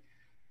 Like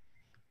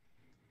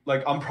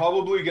I'm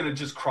probably going to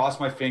just cross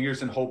my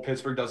fingers and hope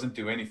Pittsburgh doesn't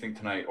do anything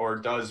tonight or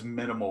does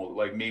minimal,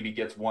 like maybe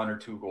gets 1 or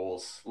 2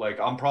 goals. Like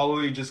I'm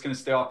probably just going to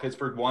stay off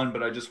Pittsburgh 1,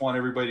 but I just want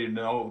everybody to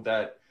know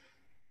that,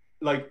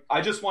 I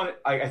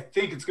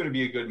think it's going to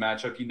be a good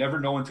matchup. You never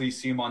know until you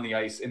see them on the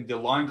ice. And the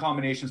line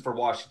combinations for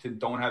Washington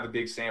don't have a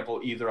big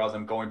sample, either of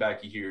them going back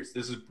years.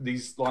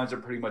 These lines are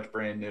pretty much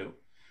brand new.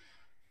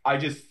 I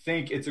just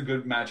think it's a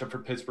good matchup for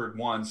Pittsburgh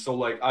 1.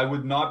 So, I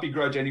would not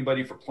begrudge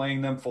anybody for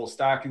playing them, full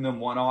stacking them,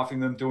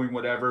 one-offing them, doing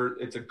whatever.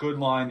 It's a good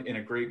line in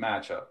a great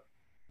matchup.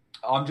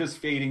 I'm just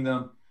fading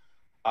them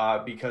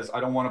because I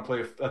don't want to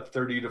play a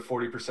 30 to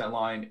 40%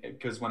 line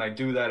because when I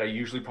do that, I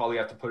usually probably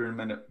have to put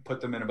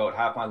them in about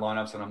half my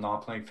lineups, and I'm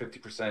not playing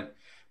 50%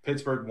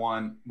 Pittsburgh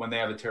 1 when they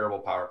have a terrible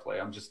power play.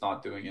 I'm just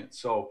not doing it.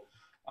 So,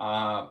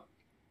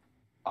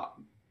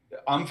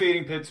 I'm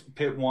fading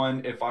Pitt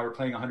 1. If I were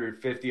playing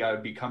 150, I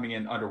would be coming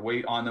in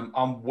underweight on them.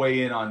 I'm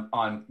way in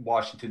on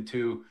Washington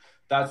 2.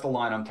 That's the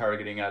line I'm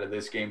targeting out of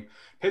this game.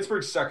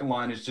 Pittsburgh's second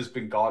line has just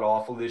been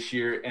god-awful this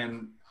year.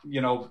 And,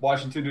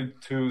 Washington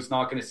 2 is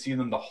not going to see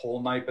them the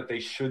whole night, but they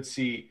should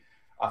see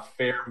a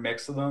fair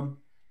mix of them.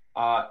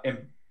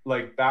 And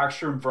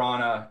Backstrom,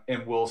 Vrana,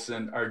 and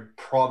Wilson are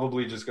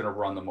probably just going to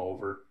run them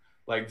over.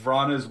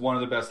 Vrana is one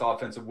of the best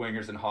offensive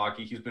wingers in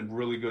hockey. He's been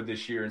really good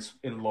this year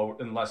in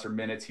lesser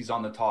minutes. He's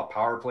on the top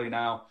power play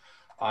now.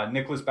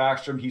 Nicholas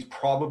Backstrom, he's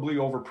probably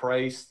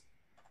overpriced.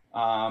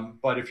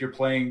 But if you're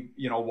playing,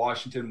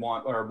 Washington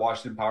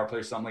power play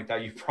or something like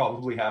that, you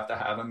probably have to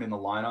have him in the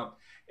lineup.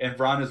 And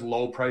Vrana's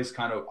low price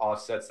kind of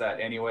offsets that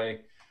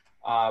anyway.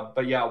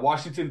 But yeah,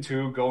 Washington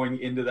 2 going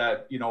into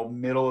that,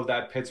 middle of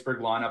that Pittsburgh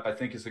lineup, I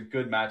think is a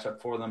good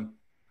matchup for them.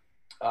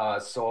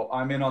 So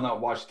I'm in on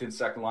that Washington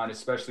second line,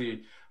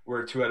 especially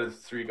where 2 out of the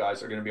 3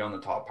 guys are going to be on the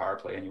top power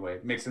play anyway.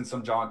 Mix in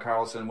some John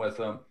Carlson with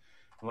them,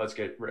 and let's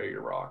get ready to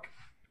rock.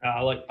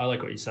 I like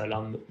what you said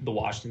on the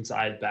Washington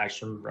side.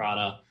 Backstrom,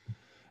 Vrana,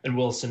 and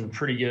Wilson,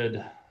 pretty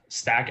good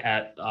stack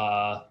at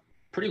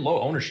pretty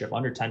low ownership,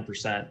 under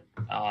 10%.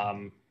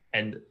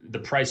 And the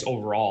price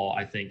overall,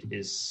 I think,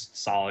 is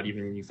solid,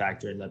 even when you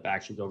factor in that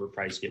Backstrom's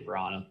overpriced, get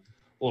Vrana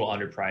a little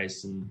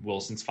underpriced, and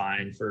Wilson's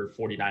fine for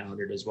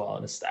 $4,900 as well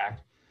in a stack.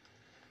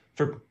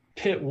 For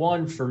Pitt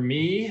 1, for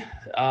me,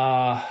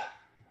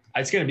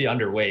 it's going to be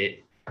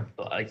underweight,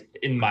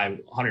 in my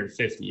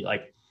 150.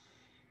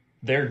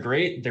 They're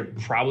great. They're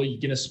probably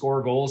going to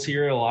score goals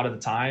here a lot of the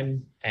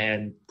time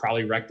and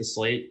probably wreck the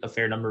slate a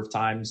fair number of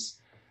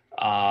times.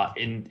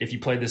 If you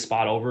play this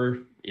spot over,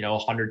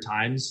 100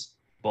 times.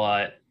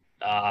 But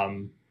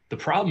the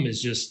problem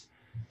is just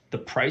the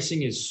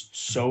pricing is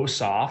so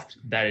soft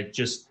that it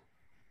just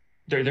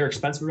they're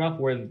expensive enough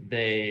where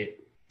they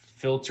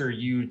filter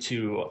you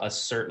to a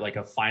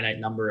finite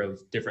number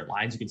of different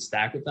lines you can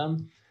stack with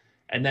them,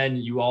 and then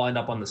you all end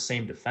up on the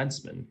same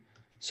defenseman.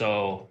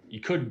 So you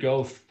could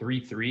go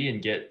 3-3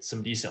 and get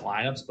some decent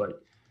lineups,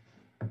 but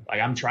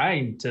I'm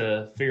trying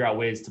to figure out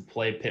ways to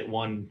play Pitt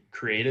 1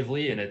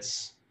 creatively, and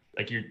it's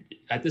you're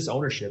at this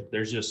ownership.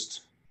 There's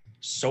just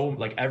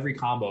so every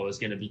combo is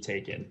going to be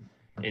taken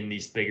in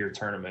these bigger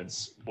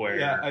tournaments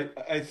where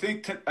I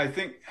think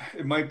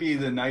it might be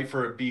the night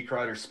for a Beak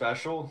Rider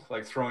special,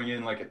 throwing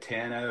in a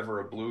Tanev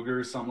or a Bluger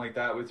or something like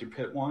that with your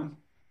Pitt 1.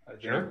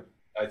 Sure.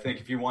 I think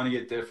if you want to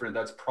get different,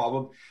 that's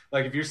probably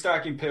like if you're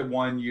stacking pit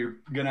 1, you're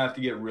going to have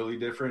to get really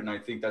different. And I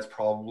think that's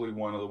probably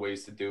one of the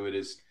ways to do it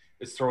is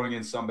throwing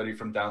in somebody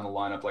from down the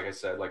lineup, like I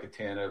said, like a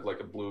Tanev, like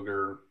a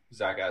Bluger,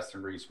 Zach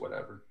Aston Reese,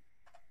 whatever.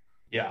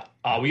 Yeah.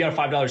 We got a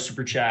 $5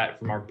 super chat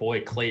from our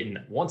boy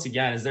Clayton. Once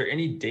again, is there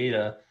any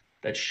data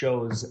that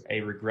shows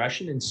a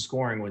regression in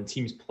scoring when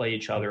teams play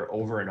each other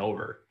over and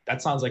over?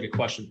 That sounds like a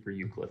question for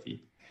you,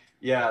 Cliffy.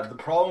 Yeah, the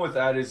problem with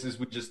that is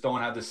we just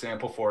don't have the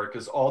sample for it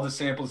because all the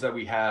samples that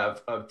we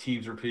have of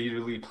teams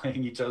repeatedly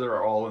playing each other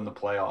are all in the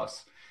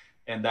playoffs.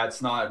 And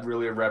that's not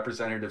really a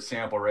representative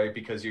sample, right?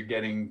 Because you're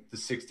getting the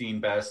 16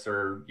 best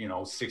or,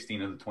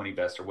 16 of the 20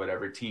 best or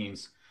whatever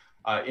teams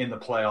in the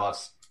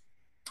playoffs.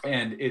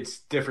 And it's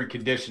different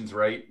conditions,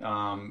 right?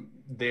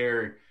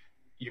 There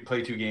you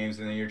play 2 games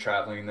and then you're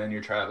traveling and then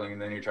you're traveling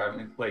and then you're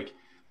traveling. Like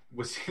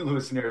with St.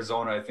 Louis and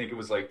Arizona, I think it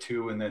was like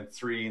 2 and then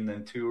 3 and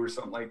then 2 or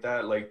something like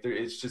that. Like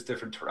it's just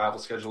different travel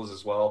schedules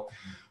as well.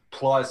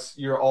 Plus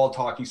you're all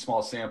talking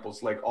small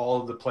samples. Like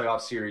all of the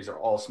playoff series are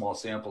all small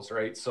samples,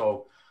 right?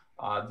 So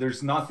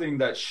there's nothing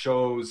that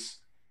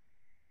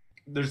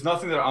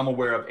I'm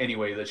aware of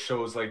anyway that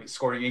shows like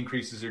scoring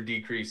increases or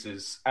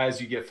decreases as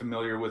you get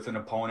familiar with an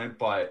opponent.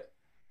 But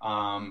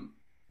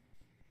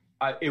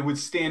it would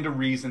stand to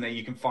reason that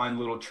you can find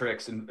little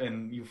tricks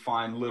and you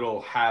find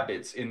little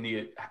habits in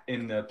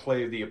the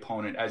play of the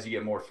opponent as you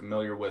get more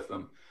familiar with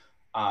them.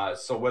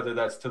 So whether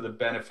that's to the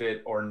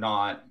benefit or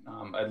not,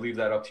 I'd leave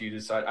that up to you to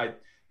decide.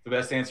 The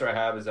best answer I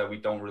have is that we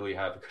don't really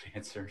have a good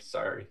answer.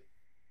 Sorry.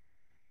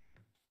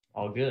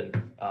 All good.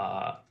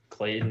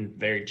 Clayton,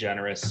 very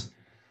generous,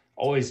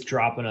 always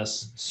dropping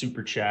us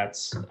super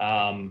chats.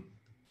 Right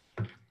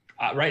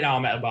now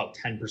I'm at about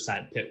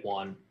 10% pit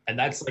 1, and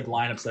that's like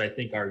lineups that I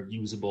think are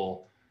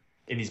usable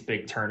in these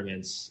big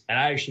tournaments. And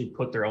I actually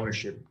put their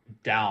ownership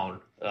down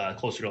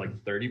closer to like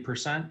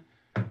 30%.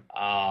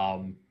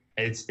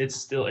 It's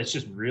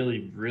just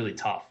really, really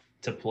tough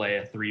to play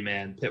a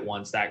 3-man pit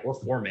 1 stack or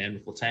 4-man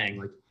with Letang.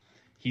 Like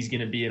he's going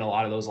to be in a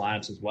lot of those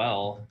lineups as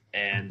well,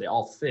 and they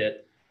all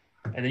fit.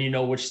 And then you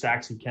know which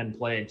stacks you can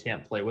play and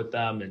can't play with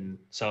them. And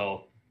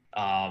so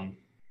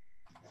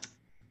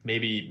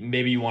maybe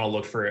you want to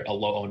look for a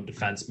low-owned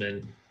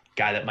defenseman,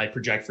 guy that might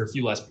project for a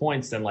few less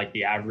points than like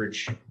the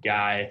average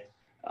guy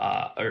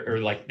or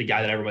like the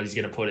guy that everybody's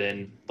going to put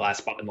in the last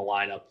spot in the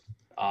lineup.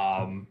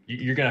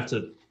 You're going to have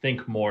to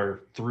think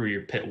more through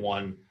your pit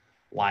 1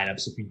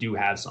 lineups if you do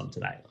have some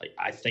tonight. Like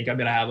I think I'm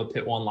going to have a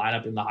pit 1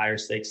 lineup in the higher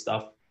stakes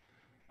stuff.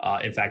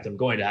 In fact, I'm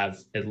going to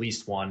have at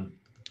least one.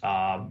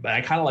 But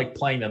I kind of like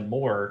playing them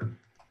more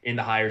in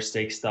the higher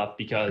stakes stuff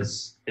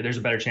because there's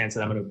a better chance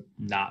that I'm going to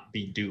not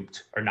be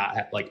duped or not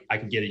have, like I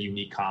could get a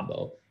unique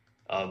combo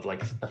of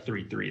like a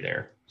 3-3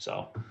 there.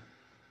 So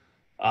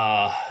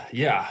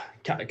yeah,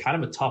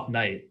 kind of a tough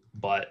night,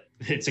 but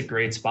it's a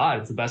great spot.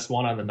 It's the best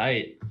one on the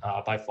night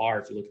by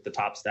far if you look at the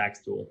top stacks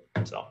tool.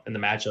 So in the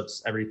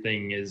matchups,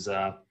 everything is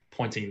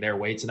pointing their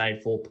way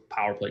tonight, full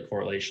power play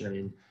correlation. I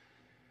mean,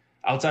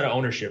 outside of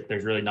ownership,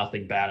 there's really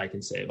nothing bad I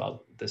can say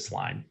about this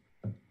line.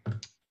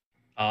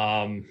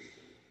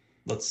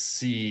 Let's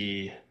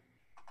see.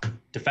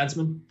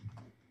 Defenseman.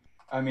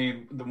 I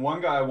mean, the one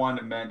guy I want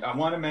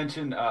to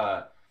mention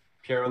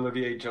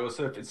Pierre-Olivier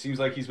Joseph. It seems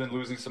like he's been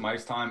losing some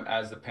ice time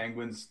as the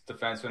Penguins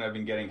defensemen have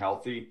been getting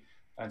healthy,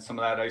 and some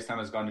of that ice time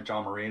has gone to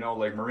John Marino.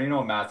 Like Marino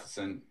and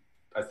Matheson,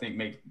 I think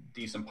make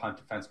decent punt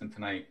defensemen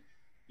tonight.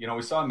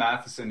 We saw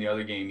Matheson the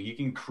other game. He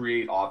can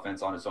create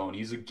offense on his own.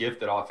 He's a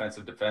gifted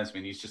offensive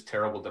defenseman. He's just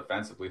terrible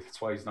defensively. That's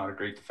why he's not a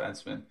great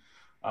defenseman.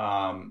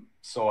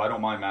 So I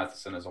don't mind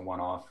Matheson as a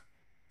one-off.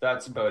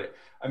 That's about it.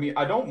 I mean,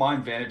 I don't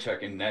mind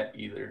Vanacek in net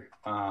either.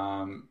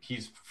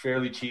 He's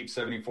fairly cheap,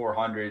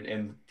 7,400,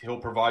 and he'll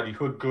provide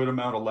you a good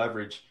amount of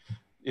leverage,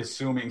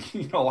 assuming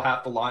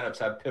half the lineups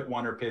have pit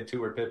 1 or pit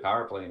 2 or pit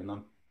power play in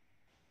them.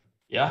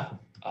 Yeah,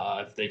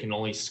 if they can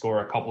only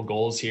score a couple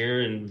goals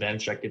here and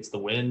Vanacek gets the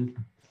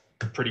win,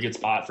 pretty good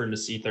spot for him to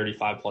see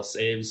 35 plus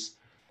saves.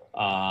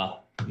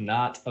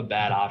 Not a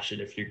bad option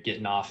if you're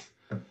getting off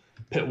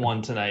pit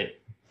 1 tonight.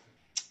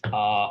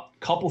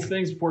 Couple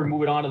things before we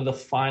move it on to the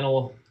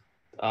final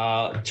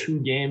 2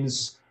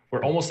 games.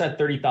 We're almost at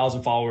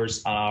 30,000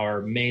 followers on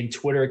our main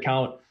Twitter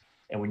account,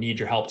 and we need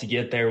your help to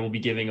get there. We'll be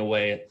giving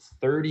away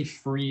 30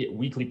 free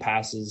weekly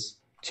passes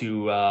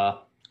to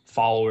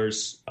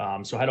followers.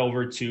 So head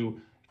over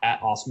to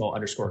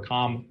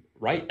 @Osmo_com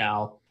right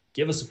now.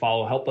 Give us a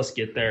follow, help us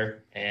get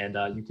there, and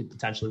you could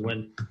potentially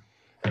win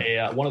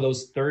one of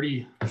those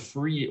 30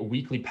 free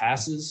weekly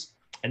passes.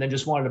 And then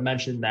just wanted to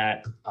mention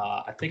that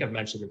I think I've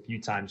mentioned a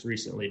few times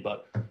recently,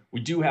 but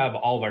we do have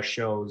all of our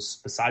shows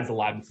besides the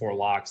Live Before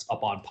Locks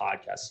up on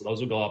podcasts. So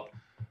those will go up,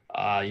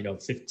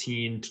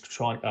 15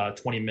 to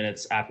 20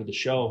 minutes after the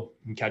show.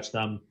 You can catch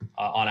them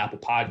on Apple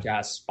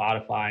Podcasts,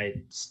 Spotify,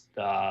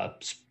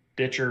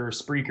 Stitcher,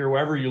 Spreaker,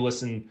 wherever you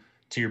listen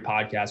to your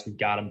podcast. We've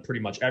got them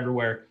pretty much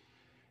everywhere.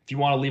 If you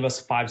want to leave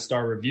us a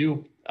 5-star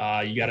review,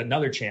 you got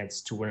another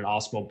chance to win an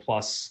Osmo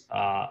Plus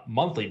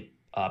monthly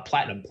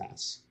Platinum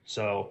Pass.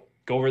 So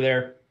go over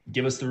there,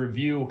 give us the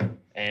review.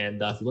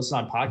 And if you listen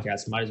on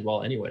podcasts, might as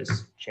well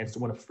anyways. Chance to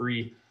win a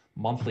free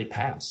monthly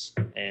pass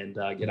and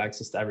get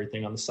access to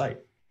everything on the site.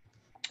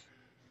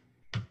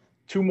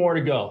 2 more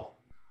to go.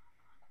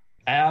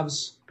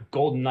 Avs,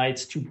 Golden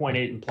Knights,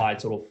 2.8 implied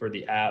total for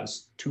the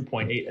Avs,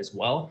 2.8 as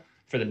well.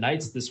 For the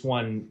Knights, this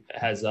one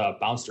has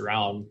bounced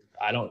around.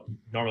 I don't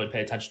normally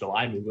pay attention to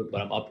line movement,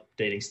 but I'm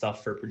updating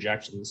stuff for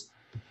projections.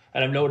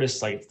 And I've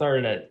noticed like it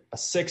started at a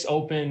 6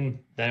 open,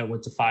 then it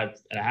went to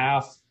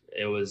 5.5.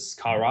 It was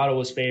Colorado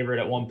was favored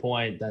at one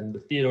point. Then the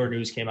Theodore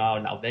news came out.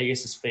 And now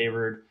Vegas is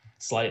favored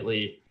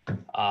slightly.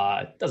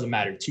 It doesn't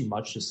matter too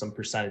much, just some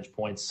percentage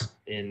points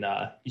in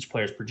each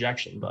player's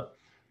projection. But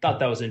thought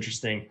that was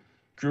interesting.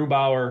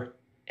 Grubauer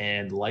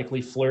and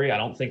likely Fleury. I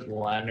don't think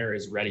Leonard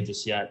is ready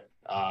just yet.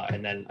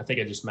 And then I think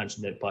I just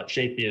mentioned it, but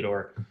Shea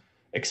Theodore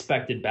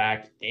expected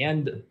back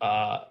and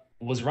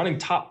was running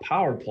top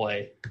power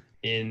play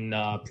in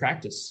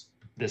practice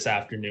this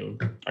afternoon.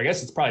 I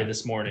guess it's probably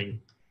this morning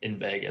in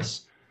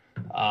Vegas.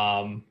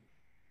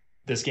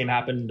 This game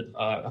happened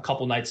a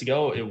couple nights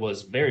ago. It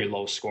was very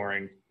low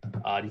scoring.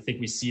 Do you think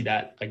we see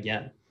that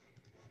again?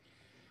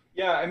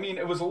 Yeah, I mean,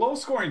 it was a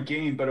low-scoring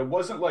game, but it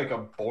wasn't like a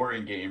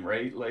boring game,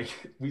 right? Like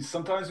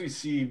sometimes we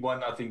see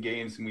 1-0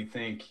 games and we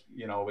think,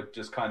 it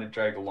just kind of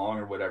dragged along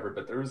or whatever.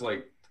 But there was I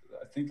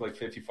think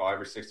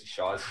 55 or 60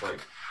 shots. Like,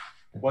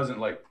 it wasn't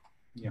like,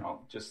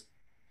 just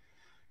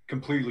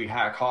completely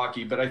hack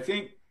hockey. But I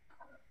think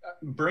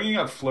bringing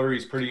up Fleury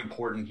is pretty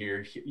important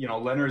here.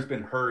 Leonard's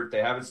been hurt.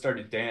 They haven't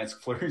started dance.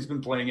 Fleury's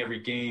been playing every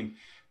game.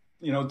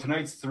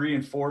 Tonight's 3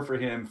 and 4 for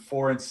him,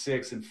 4 and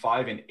 6, and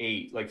 5 and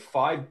 8. Like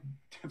five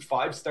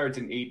starts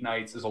in 8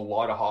 nights is a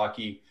lot of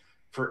hockey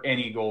for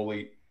any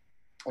goalie.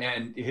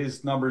 And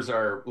his numbers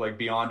are like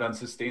beyond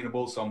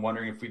unsustainable. So I'm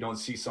wondering if we don't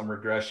see some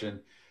regression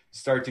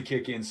start to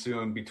kick in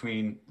soon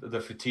between the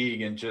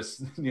fatigue and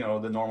just,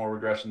 the normal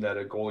regression that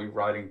a goalie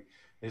riding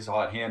his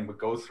hot hand would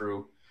go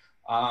through.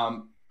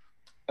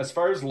 As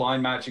far as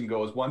line matching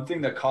goes, one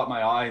thing that caught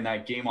my eye in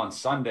that game on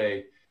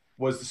Sunday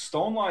was the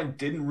Stone line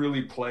didn't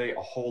really play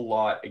a whole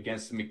lot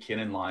against the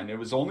McKinnon line. It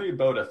was only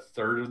about a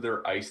third of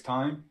their ice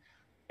time.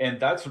 And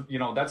that's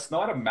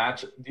not a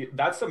match.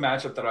 That's the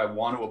matchup that I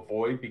want to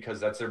avoid because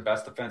that's their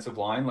best defensive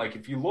line. Like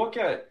if you look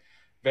at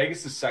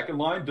Vegas' second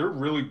line, they're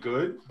really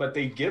good, but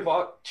they give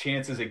up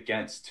chances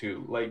against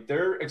too. Like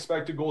their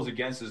expected goals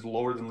against is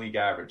lower than league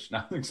average.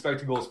 Now the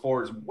expected goals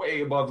for is way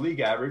above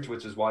league average,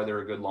 which is why they're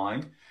a good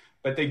line,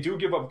 but they do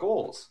give up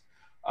goals.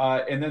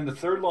 And then the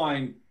third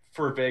line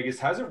for Vegas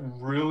hasn't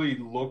really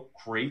looked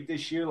great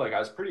this year. Like I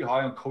was pretty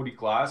high on Cody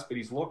Glass, but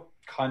he's looked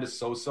kind of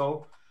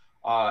so-so.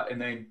 And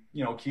then,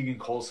 Keegan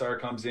Kolesar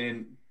comes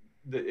in.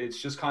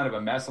 It's just kind of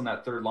a mess on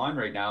that third line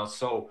right now.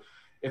 So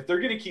if they're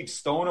going to keep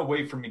Stone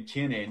away from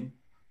McKinnon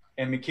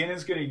and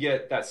McKinnon's going to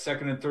get that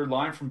second and third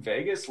line from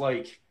Vegas,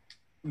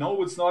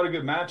 no, it's not a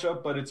good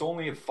matchup, but it's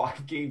only a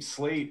 5-game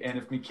slate. And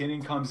if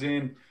McKinnon comes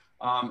in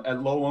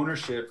at low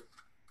ownership,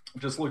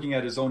 just looking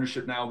at his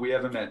ownership now, we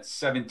have him at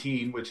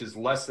 17, which is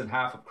less than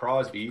half of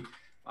Crosby.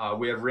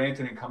 We have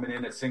Rantanen coming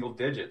in at single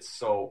digits.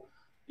 So,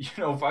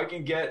 if I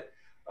can get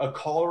a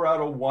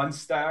Colorado 1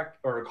 stack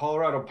or a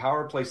Colorado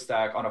power play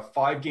stack on a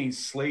 5-game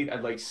slate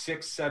at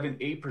 6, 7,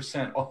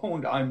 8%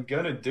 owned, I'm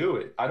going to do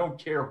it. I don't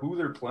care who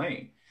they're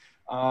playing.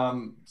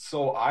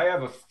 So I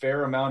have a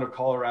fair amount of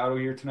Colorado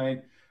here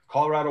tonight.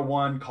 Colorado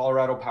 1,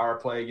 Colorado power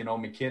play,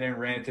 McKinnon,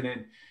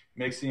 Rantanen,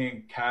 mixing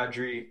in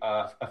Kadri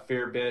a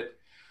fair bit.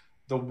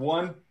 The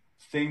one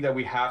thing that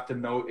we have to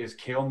note is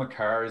Cale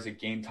Makar is a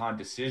game time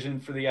decision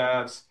for the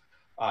Avs.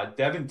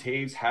 Devin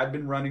Taves had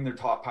been running their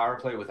top power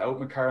play without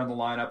Makar in the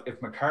lineup. If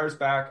Makar's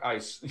back,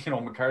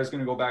 Makar's going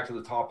to go back to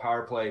the top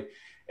power play,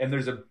 and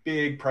there's a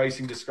big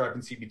pricing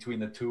discrepancy between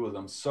the two of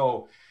them.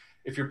 So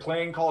if you're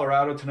playing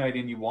Colorado tonight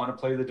and you want to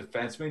play the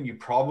defenseman, you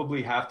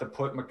probably have to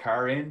put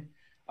Makar in.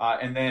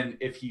 And then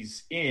if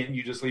he's in,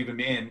 you just leave him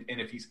in. And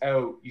if he's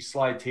out, you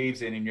slide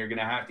Taves in, and you're going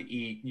to have to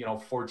eat,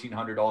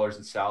 $1,400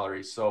 in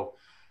salary. So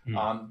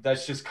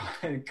that's just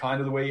kind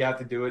of the way you have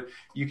to do it.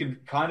 You can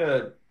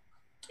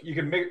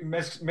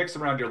mix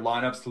around your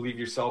lineups to leave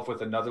yourself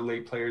with another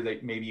late player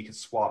that maybe you can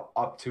swap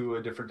up to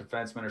a different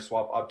defenseman or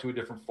swap up to a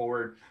different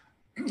forward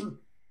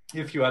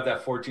if you have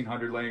that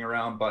 1,400 laying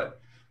around.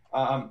 But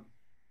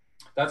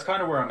that's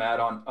kind of where I'm at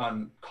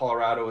on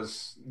Colorado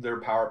is their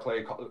power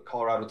play,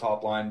 Colorado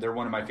top line. They're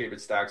one of my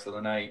favorite stacks of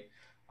the night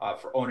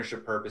for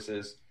ownership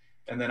purposes.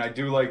 And then I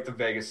do like the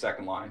Vegas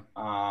second line.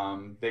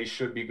 They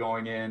should be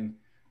going in.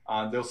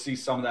 They'll see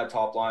some of that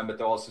top line, but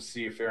they'll also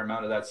see a fair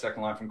amount of that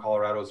second line from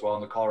Colorado as well.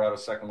 And the Colorado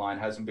second line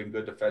hasn't been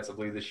good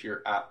defensively this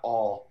year at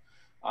all.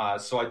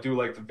 So I do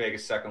like the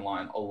Vegas second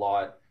line a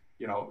lot,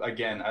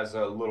 again, as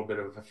a little bit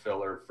of a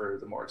filler for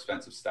the more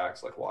expensive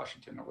stacks like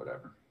Washington or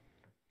whatever.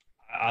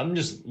 I'm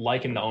just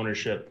liking the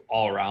ownership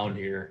all around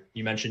here.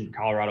 You mentioned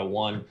Colorado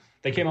 1.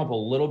 They came up a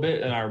little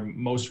bit in our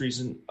most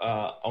recent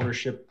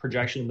ownership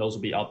projection. Those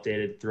will be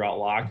updated throughout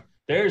lock.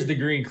 There's the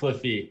Green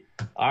Cliffy.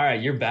 All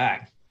right, you're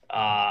back.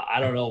 I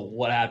don't know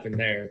what happened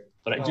there,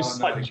 but I just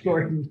saw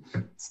Jordan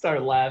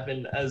start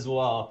laughing as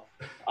well.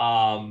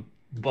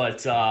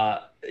 But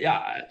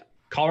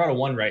Colorado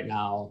 1 right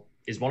now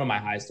is one of my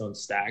highest owned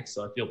stacks.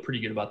 So I feel pretty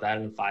good about that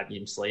in a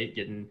 5-game slate,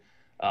 getting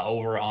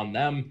over on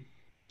them.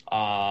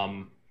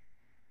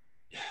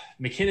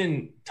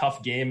 McKinnon,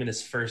 tough game in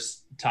his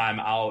first time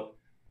out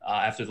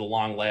after the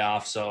long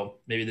layoff. So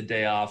maybe the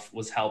day off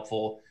was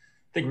helpful.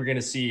 I think we're going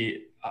to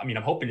see, I'm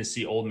hoping to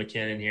see old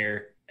McKinnon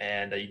here,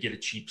 and you get a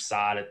cheap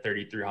sod at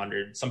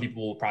 3,300. Some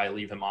people will probably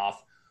leave him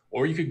off.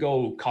 Or you could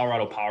go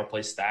Colorado power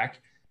play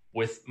stack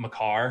with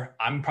Makar.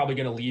 I'm probably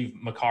going to leave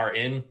Makar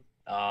in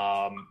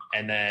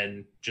and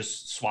then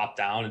just swap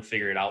down and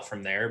figure it out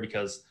from there,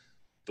 because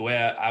the way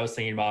I was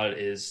thinking about it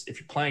is if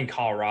you're playing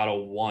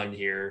Colorado 1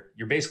 here,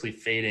 you're basically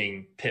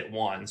fading Pitt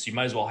 1. So you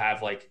might as well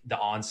have like the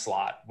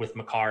onslaught with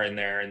Makar in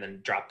there and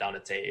then drop down to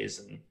Tays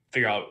and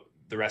figure out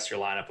the rest of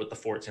your lineup with the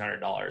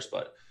 $1,400.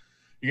 But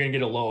you're going to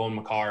get a low owned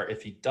Makar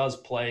if he does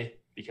play,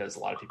 because a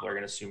lot of people are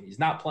going to assume he's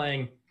not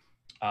playing.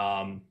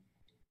 And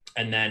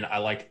then I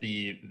like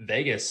the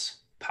Vegas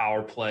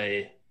power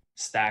play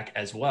stack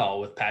as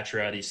well with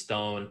Pacioretty,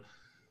 Stone,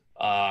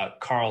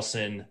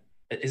 Carlson.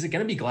 Is it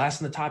going to be Glass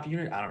in the top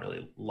unit? I don't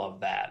really love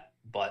that.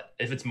 But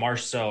if it's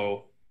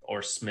Marceau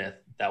or Smith,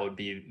 that would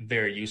be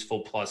very useful,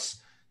 plus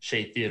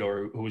Shea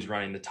Theodore, who's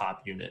running the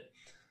top unit.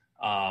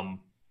 And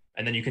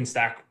then you can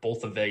stack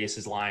both of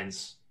Vegas's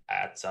lines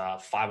at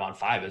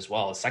 5-on-5 as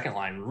well. The second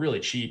line, really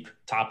cheap.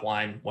 Top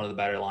line, one of the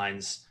better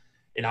lines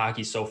in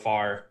hockey so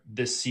far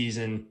this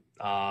season.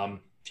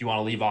 If you want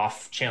to leave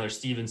off Chandler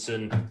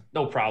Stevenson,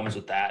 no problems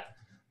with that.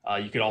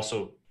 You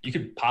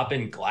could pop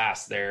in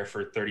Glass there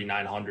for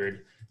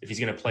 3,900 if he's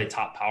going to play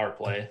top power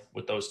play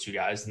with those two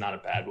guys. Not a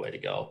bad way to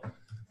go.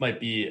 Might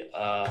be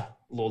a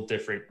little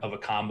different of a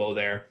combo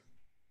there.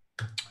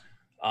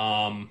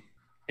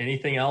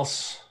 Anything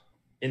else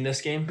in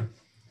this game?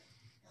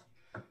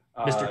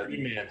 Mr.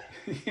 Greenman.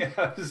 Yeah,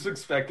 I was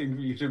expecting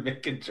you to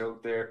make a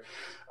joke there.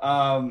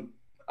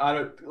 I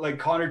don't like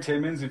Connor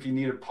Timmins. If you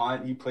need a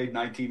punt, he played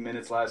 19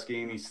 minutes last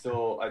game. He's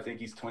still, I think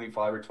he's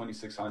 25 or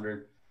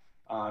 2,600.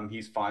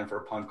 He's fine for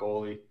a punt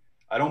goalie.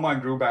 I don't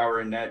mind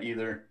Grubauer in net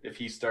either. If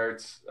he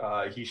starts,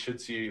 he should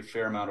see a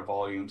fair amount of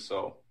volume.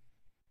 So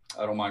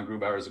I don't mind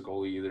Grubauer as a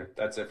goalie either.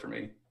 That's it for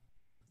me.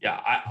 Yeah,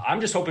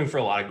 I'm just hoping for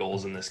a lot of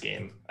goals in this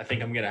game. I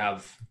think I'm going to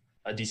have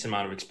a decent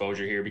amount of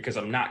exposure here because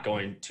I'm not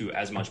going to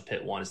as much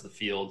Pitt 1 as the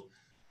field.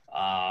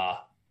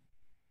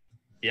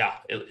 Yeah,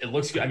 it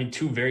looks good. I mean,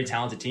 two very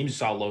talented teams. You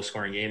saw a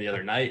low-scoring game the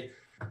other night,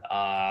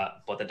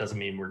 but that doesn't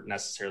mean we're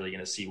necessarily going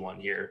to see one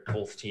here.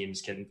 Both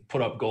teams can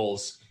put up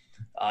goals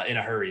in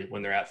a hurry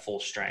when they're at full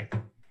strength.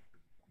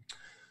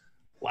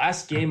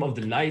 Last game of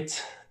the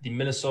night, the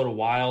Minnesota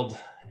Wild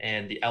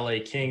and the LA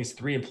Kings.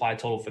 3 implied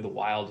total for the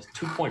Wild,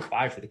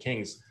 2.5 for the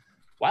Kings.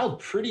 Wild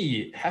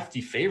pretty hefty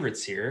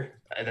favorites here.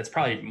 That's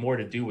probably more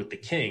to do with the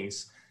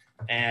Kings.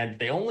 And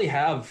they only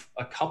have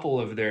a couple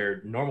of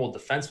their normal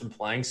defensemen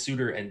playing,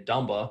 Suter and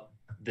Dumba,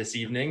 this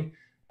evening.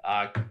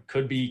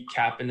 Could be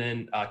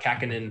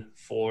Kakinen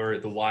for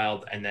the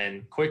Wild, and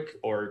then Quick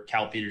or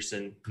Cal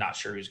Peterson. Not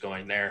sure who's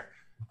going there.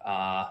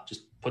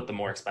 Just put the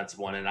more expensive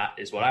one in,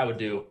 is what I would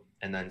do,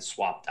 and then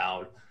swap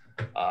down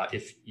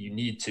if you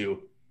need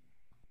to.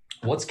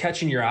 What's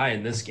catching your eye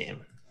in this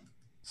game?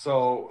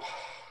 So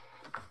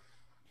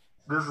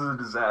this is a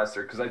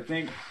disaster because I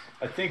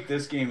think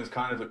this game is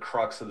kind of the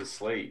crux of the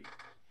slate.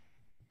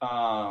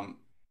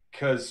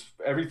 Because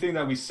everything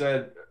that we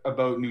said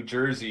about New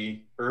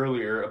Jersey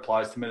earlier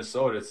applies to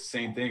Minnesota. It's the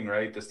same thing,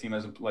 right? This team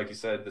hasn't, like you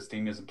said, this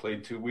team hasn't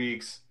played 2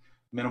 weeks,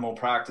 minimal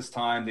practice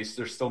time.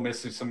 They're still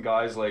missing some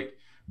guys like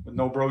with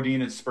no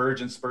Brodin and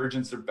Spurgeon.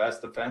 Spurgeon's their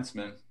best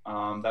defenseman.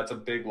 That's a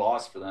big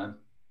loss for them.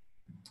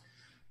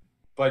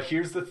 But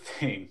here's the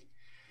thing,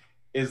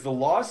 is the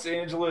Los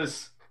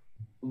Angeles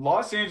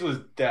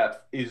depth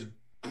is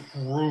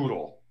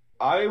brutal.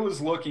 I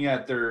was looking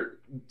at their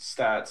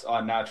stats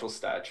on Natural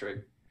Stat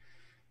Trick.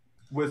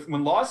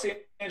 When Los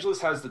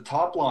Angeles has the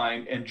top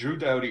line and Drew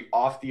Doughty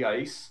off the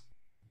ice,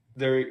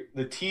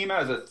 the team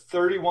has a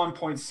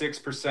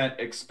 31.6%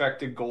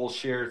 expected goal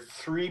share,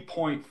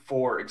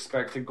 3.4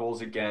 expected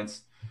goals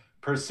against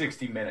per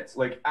 60 minutes.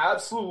 Like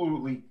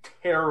absolutely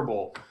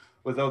terrible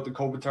without the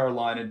Kopitar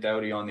line and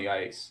Doughty on the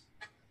ice.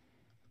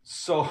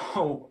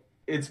 So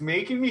it's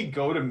making me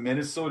go to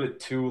Minnesota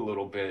 2 a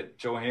little bit.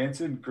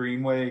 Johansson,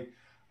 Greenway,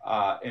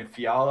 and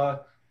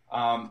Fiala.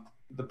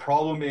 The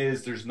problem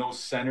is there's no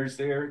centers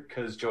there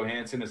because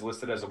Johansson is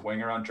listed as a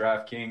winger on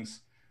DraftKings.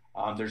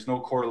 There's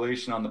no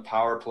correlation on the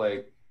power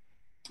play,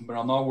 but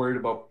I'm not worried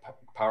about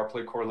power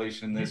play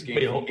correlation in this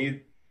game.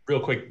 Wait,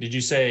 real quick, did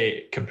you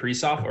say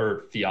Kaprizov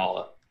or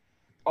Fiala?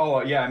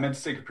 Oh, yeah, I meant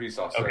to say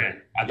Kaprizov. Sorry. Okay,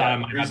 I thought I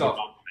might have the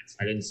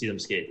I didn't see them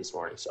skate this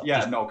morning. So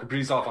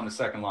Kaprizov on the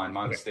second line.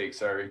 My mistake,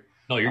 sorry.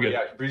 No, you're good.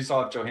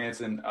 Kaprizov,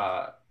 Johansson,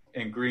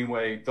 and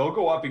Greenway. They'll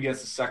go up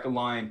against the second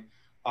line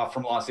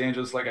from Los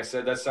Angeles. Like I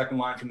said, that second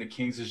line from the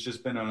Kings has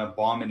just been an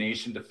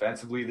abomination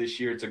defensively this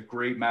year. It's a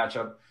great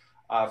matchup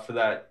for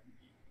that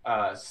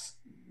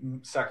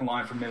second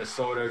line from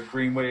Minnesota.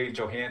 Greenway and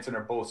Johansson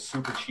are both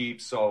super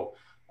cheap, so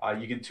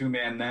You can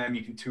two-man them.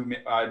 You can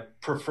I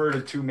prefer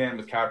to two-man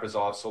with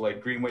Kaprizov. So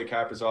like Greenway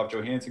Kaprizov,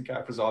 Johansson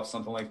Kaprizov,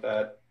 something like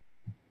that.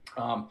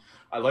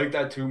 I like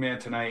that two-man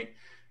tonight.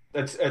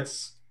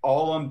 That's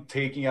all I'm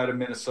taking out of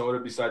Minnesota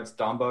besides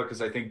Dumba,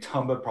 because I think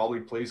Dumba probably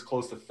plays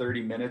close to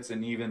 30 minutes.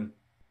 And even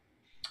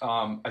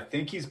I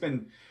think he's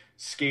been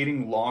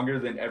skating longer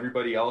than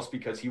everybody else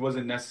because he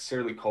wasn't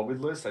necessarily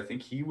COVID-less. I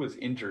think he was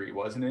injury,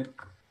 wasn't it?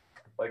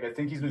 Like, I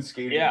think he's been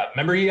skating. Yeah,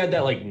 remember he had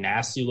that like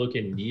nasty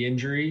looking knee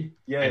injury?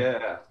 Yeah.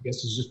 I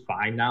guess he's just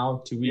fine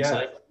now, 2 weeks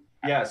later.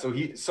 Yeah,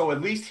 so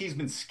at least he's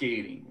been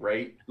skating,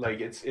 right? Like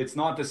it's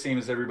not the same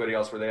as everybody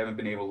else where they haven't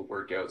been able to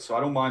work out. So I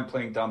don't mind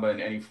playing Dumba in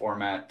any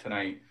format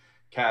tonight.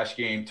 Cash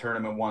game,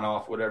 tournament,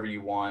 one-off, whatever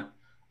you want.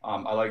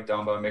 I like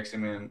Dumba,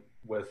 mixing him in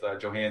with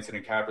Johansson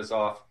and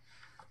Kaprizov.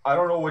 I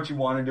don't know what you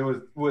want to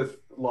do with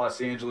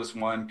Los Angeles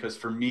one, because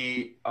for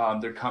me,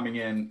 they're coming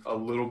in a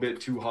little bit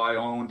too high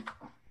owned.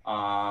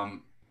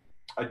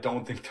 I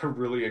don't think they're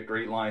really a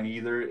great line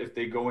either. If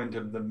they go into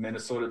the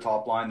Minnesota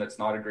top line, that's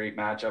not a great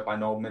matchup. I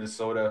know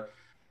Minnesota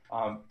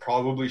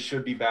probably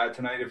should be bad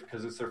tonight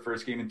because it's their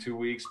first game in 2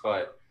 weeks,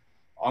 but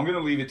I'm going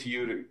to leave it to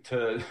you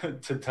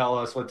to tell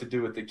us what to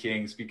do with the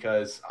Kings,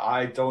 because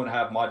I don't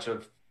have much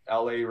of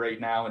LA right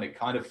now, and it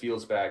kind of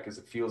feels bad because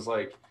it feels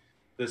like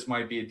this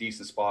might be a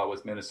decent spot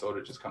with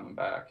Minnesota just coming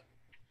back.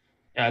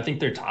 Yeah, I think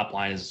their top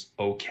line is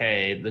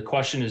okay. The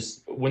question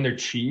is when they're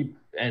cheap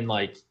and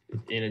like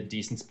in a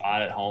decent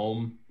spot at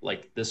home,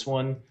 like this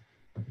one,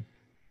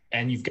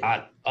 and you've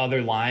got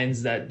other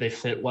lines that they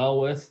fit well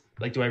with,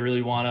 like, do I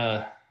really want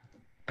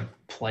to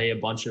play a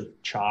bunch of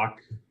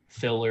chalk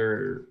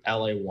filler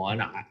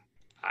LA1?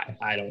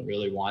 I don't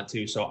really want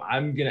to. So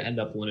I'm going to end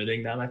up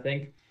limiting them, I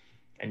think,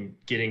 and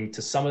getting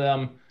to some of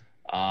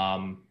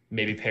them,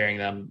 maybe pairing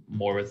them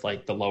more with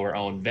like the lower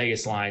owned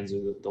Vegas lines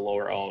or the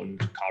lower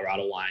owned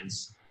Colorado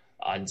lines,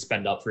 and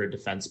spend up for a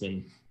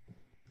defenseman.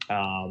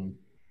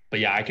 But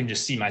yeah, I can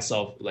just see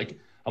myself, like,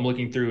 I'm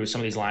looking through some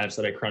of these lineups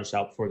that I crunched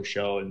out before the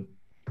show, and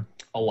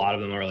a lot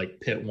of them are like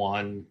Pitt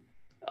 1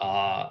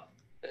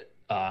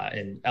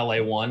 and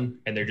LA 1,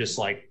 and they're just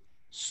like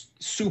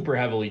super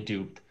heavily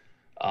duped,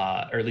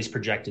 or at least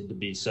projected to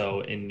be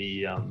so in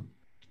the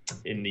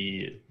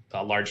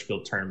large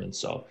field tournament.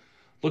 So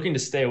looking to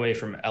stay away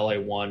from LA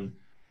 1.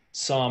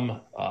 Some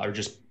are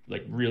just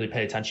like really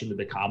pay attention to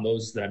the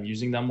combos that I'm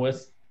using them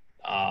with.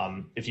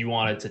 If you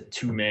wanted to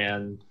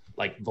two-man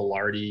like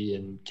Velarde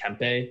and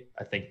Kempe,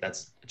 I think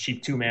that's a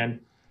cheap two-man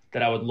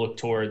that I would look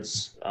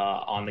towards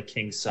on the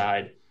Kings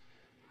side.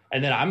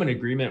 And then I'm in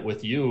agreement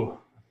with you,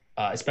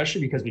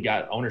 especially because we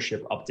got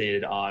ownership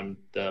updated on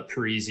the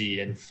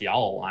Parise and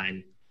Fiala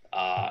line,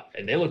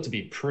 and they look to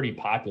be pretty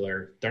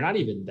popular. They're not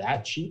even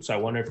that cheap, so I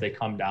wonder if they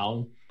come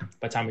down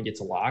by the time we get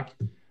to lock.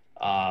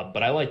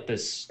 But I like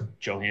this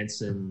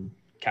Johansson,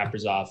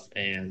 Kaprizov,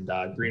 and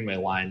Greenway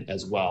line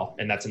as well.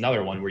 And that's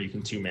another one where you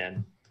can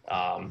two-man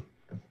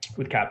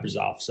with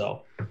Kaprizov.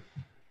 So,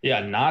 yeah,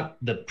 not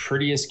the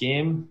prettiest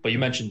game, but you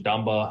mentioned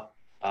Dumba,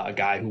 a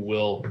guy who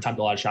will attempt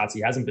a lot of shots.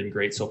 He hasn't been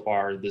great so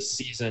far this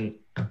season,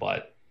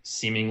 but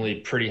seemingly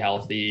pretty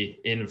healthy,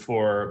 in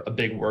for a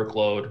big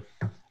workload.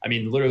 I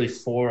mean, literally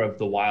 4 of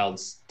the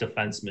Wild's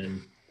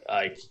defensemen,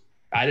 like,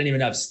 I didn't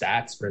even have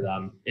stats for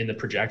them in the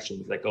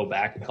projections that go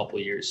back a couple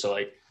of years. So,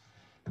 like,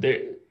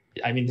 they're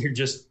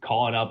just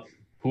calling up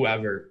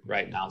whoever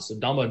right now. So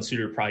Dumba and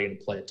Suter are probably going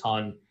to play a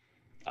ton.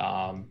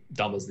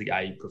 Dumba's the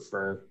guy you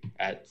prefer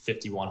at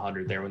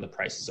 5,100 there when the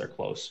prices are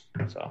close.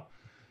 So,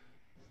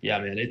 yeah,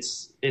 man,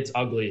 it's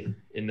ugly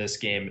in this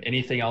game.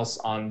 Anything else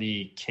on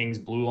the Kings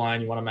blue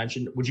line you want to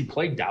mention? Would you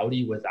play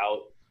Doughty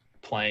without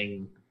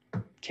playing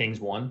Kings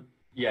 1?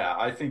 Yeah,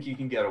 I think you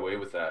can get away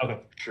with that. Okay.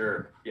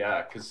 Sure.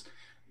 Yeah, because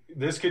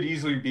this could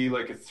easily be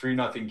like a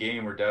 3-0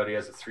 game where Doughty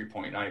has a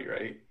 3-point night,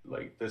 right?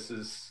 Like, this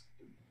is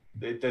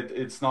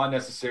it's not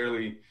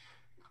necessarily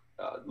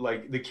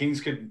like the Kings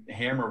could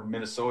hammer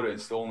Minnesota and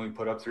still only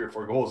put up 3 or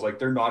 4 goals. Like,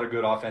 they're not a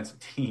good offensive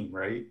team,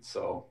 right?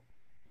 So,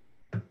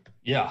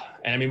 yeah,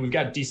 and I mean, we've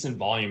got decent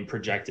volume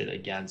projected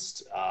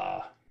against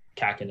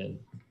Kakinen.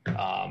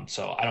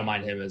 So I don't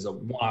mind him as a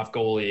one-off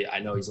goalie. I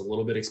know he's a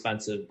little bit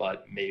expensive,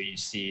 but maybe you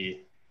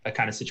see a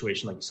kind of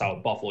situation like we saw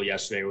with Buffalo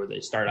yesterday, where they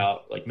start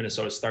out, like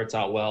Minnesota starts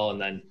out well and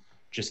then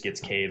just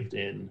gets caved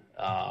in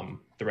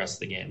the rest of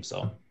the game.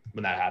 So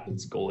when that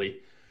happens, goalie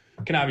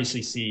can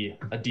obviously see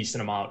a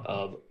decent amount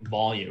of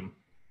volume.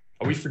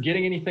 Are we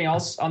forgetting anything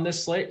else on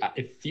this slate?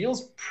 It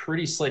feels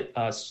pretty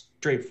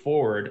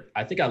straightforward.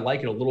 I think I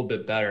like it a little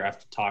bit better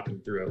after talking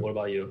through it. What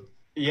about you?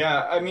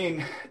 Yeah, I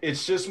mean,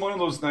 it's just one of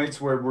those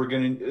nights where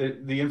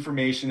the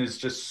information is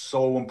just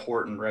so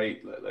important,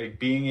 right? Like,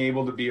 being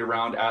able to be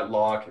around at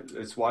lock.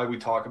 It's why we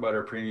talk about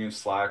our premium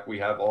Slack. We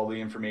have all the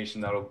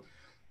information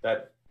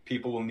that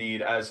people will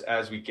need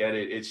as we get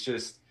it. It's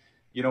just,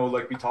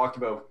 like we talked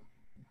about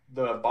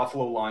the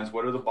Buffalo lines.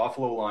 What are the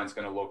Buffalo lines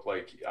going to look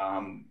like?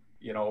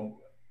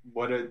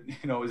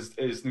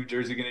 Is New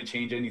Jersey going to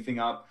change anything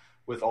up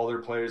with all their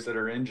players that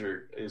are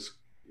injured? Is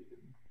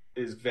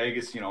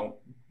Vegas,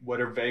 what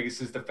are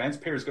Vegas's defense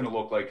pairs going to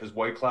look like? Because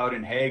Whitecloud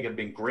and Haig have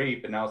been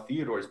great, but now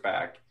Theodore's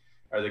back.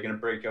 Are they going to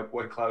break up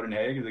Whitecloud and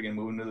Haig? Are they going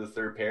to move into the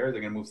third pair? Are they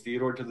going to move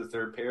Theodore to the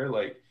third pair?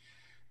 Like,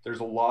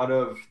 there's a lot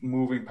of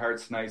moving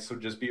parts tonight, so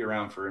just be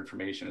around for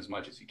information as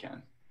much as you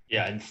can.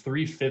 Yeah, and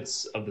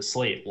 3/5 of the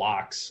slate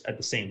locks at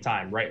the same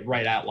time,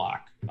 right at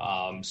lock.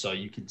 So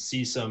you can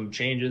see some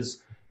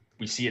changes.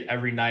 We see it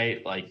every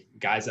night. Like,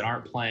 guys that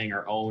aren't playing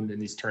are owned in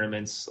these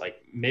tournaments,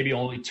 like maybe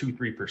only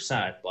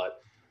 2-3%,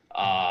 but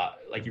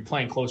like you're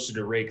playing closer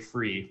to rake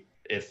free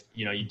if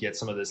you get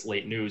some of this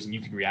late news and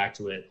you can react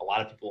to it. A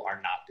lot of people are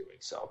not doing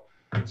so.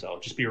 So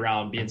just be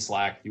around, be in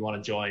Slack. If you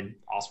want to join,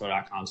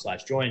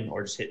 awesemo.com/join,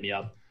 or just hit me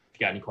up if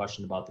you got any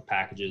questions about the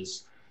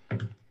packages.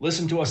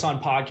 Listen to us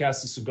on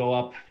podcast. This will go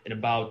up in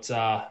about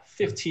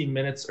 15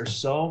 minutes or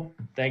so.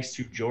 Thanks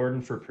to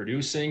Jordan for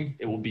producing.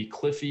 It will be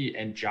Cliffy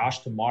and Josh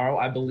tomorrow,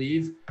 I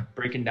believe,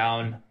 breaking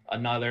down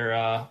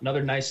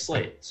another nice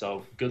slate.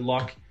 So good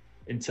luck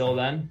until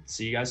then.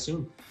 See you guys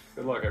soon.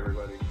 Good luck,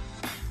 everybody.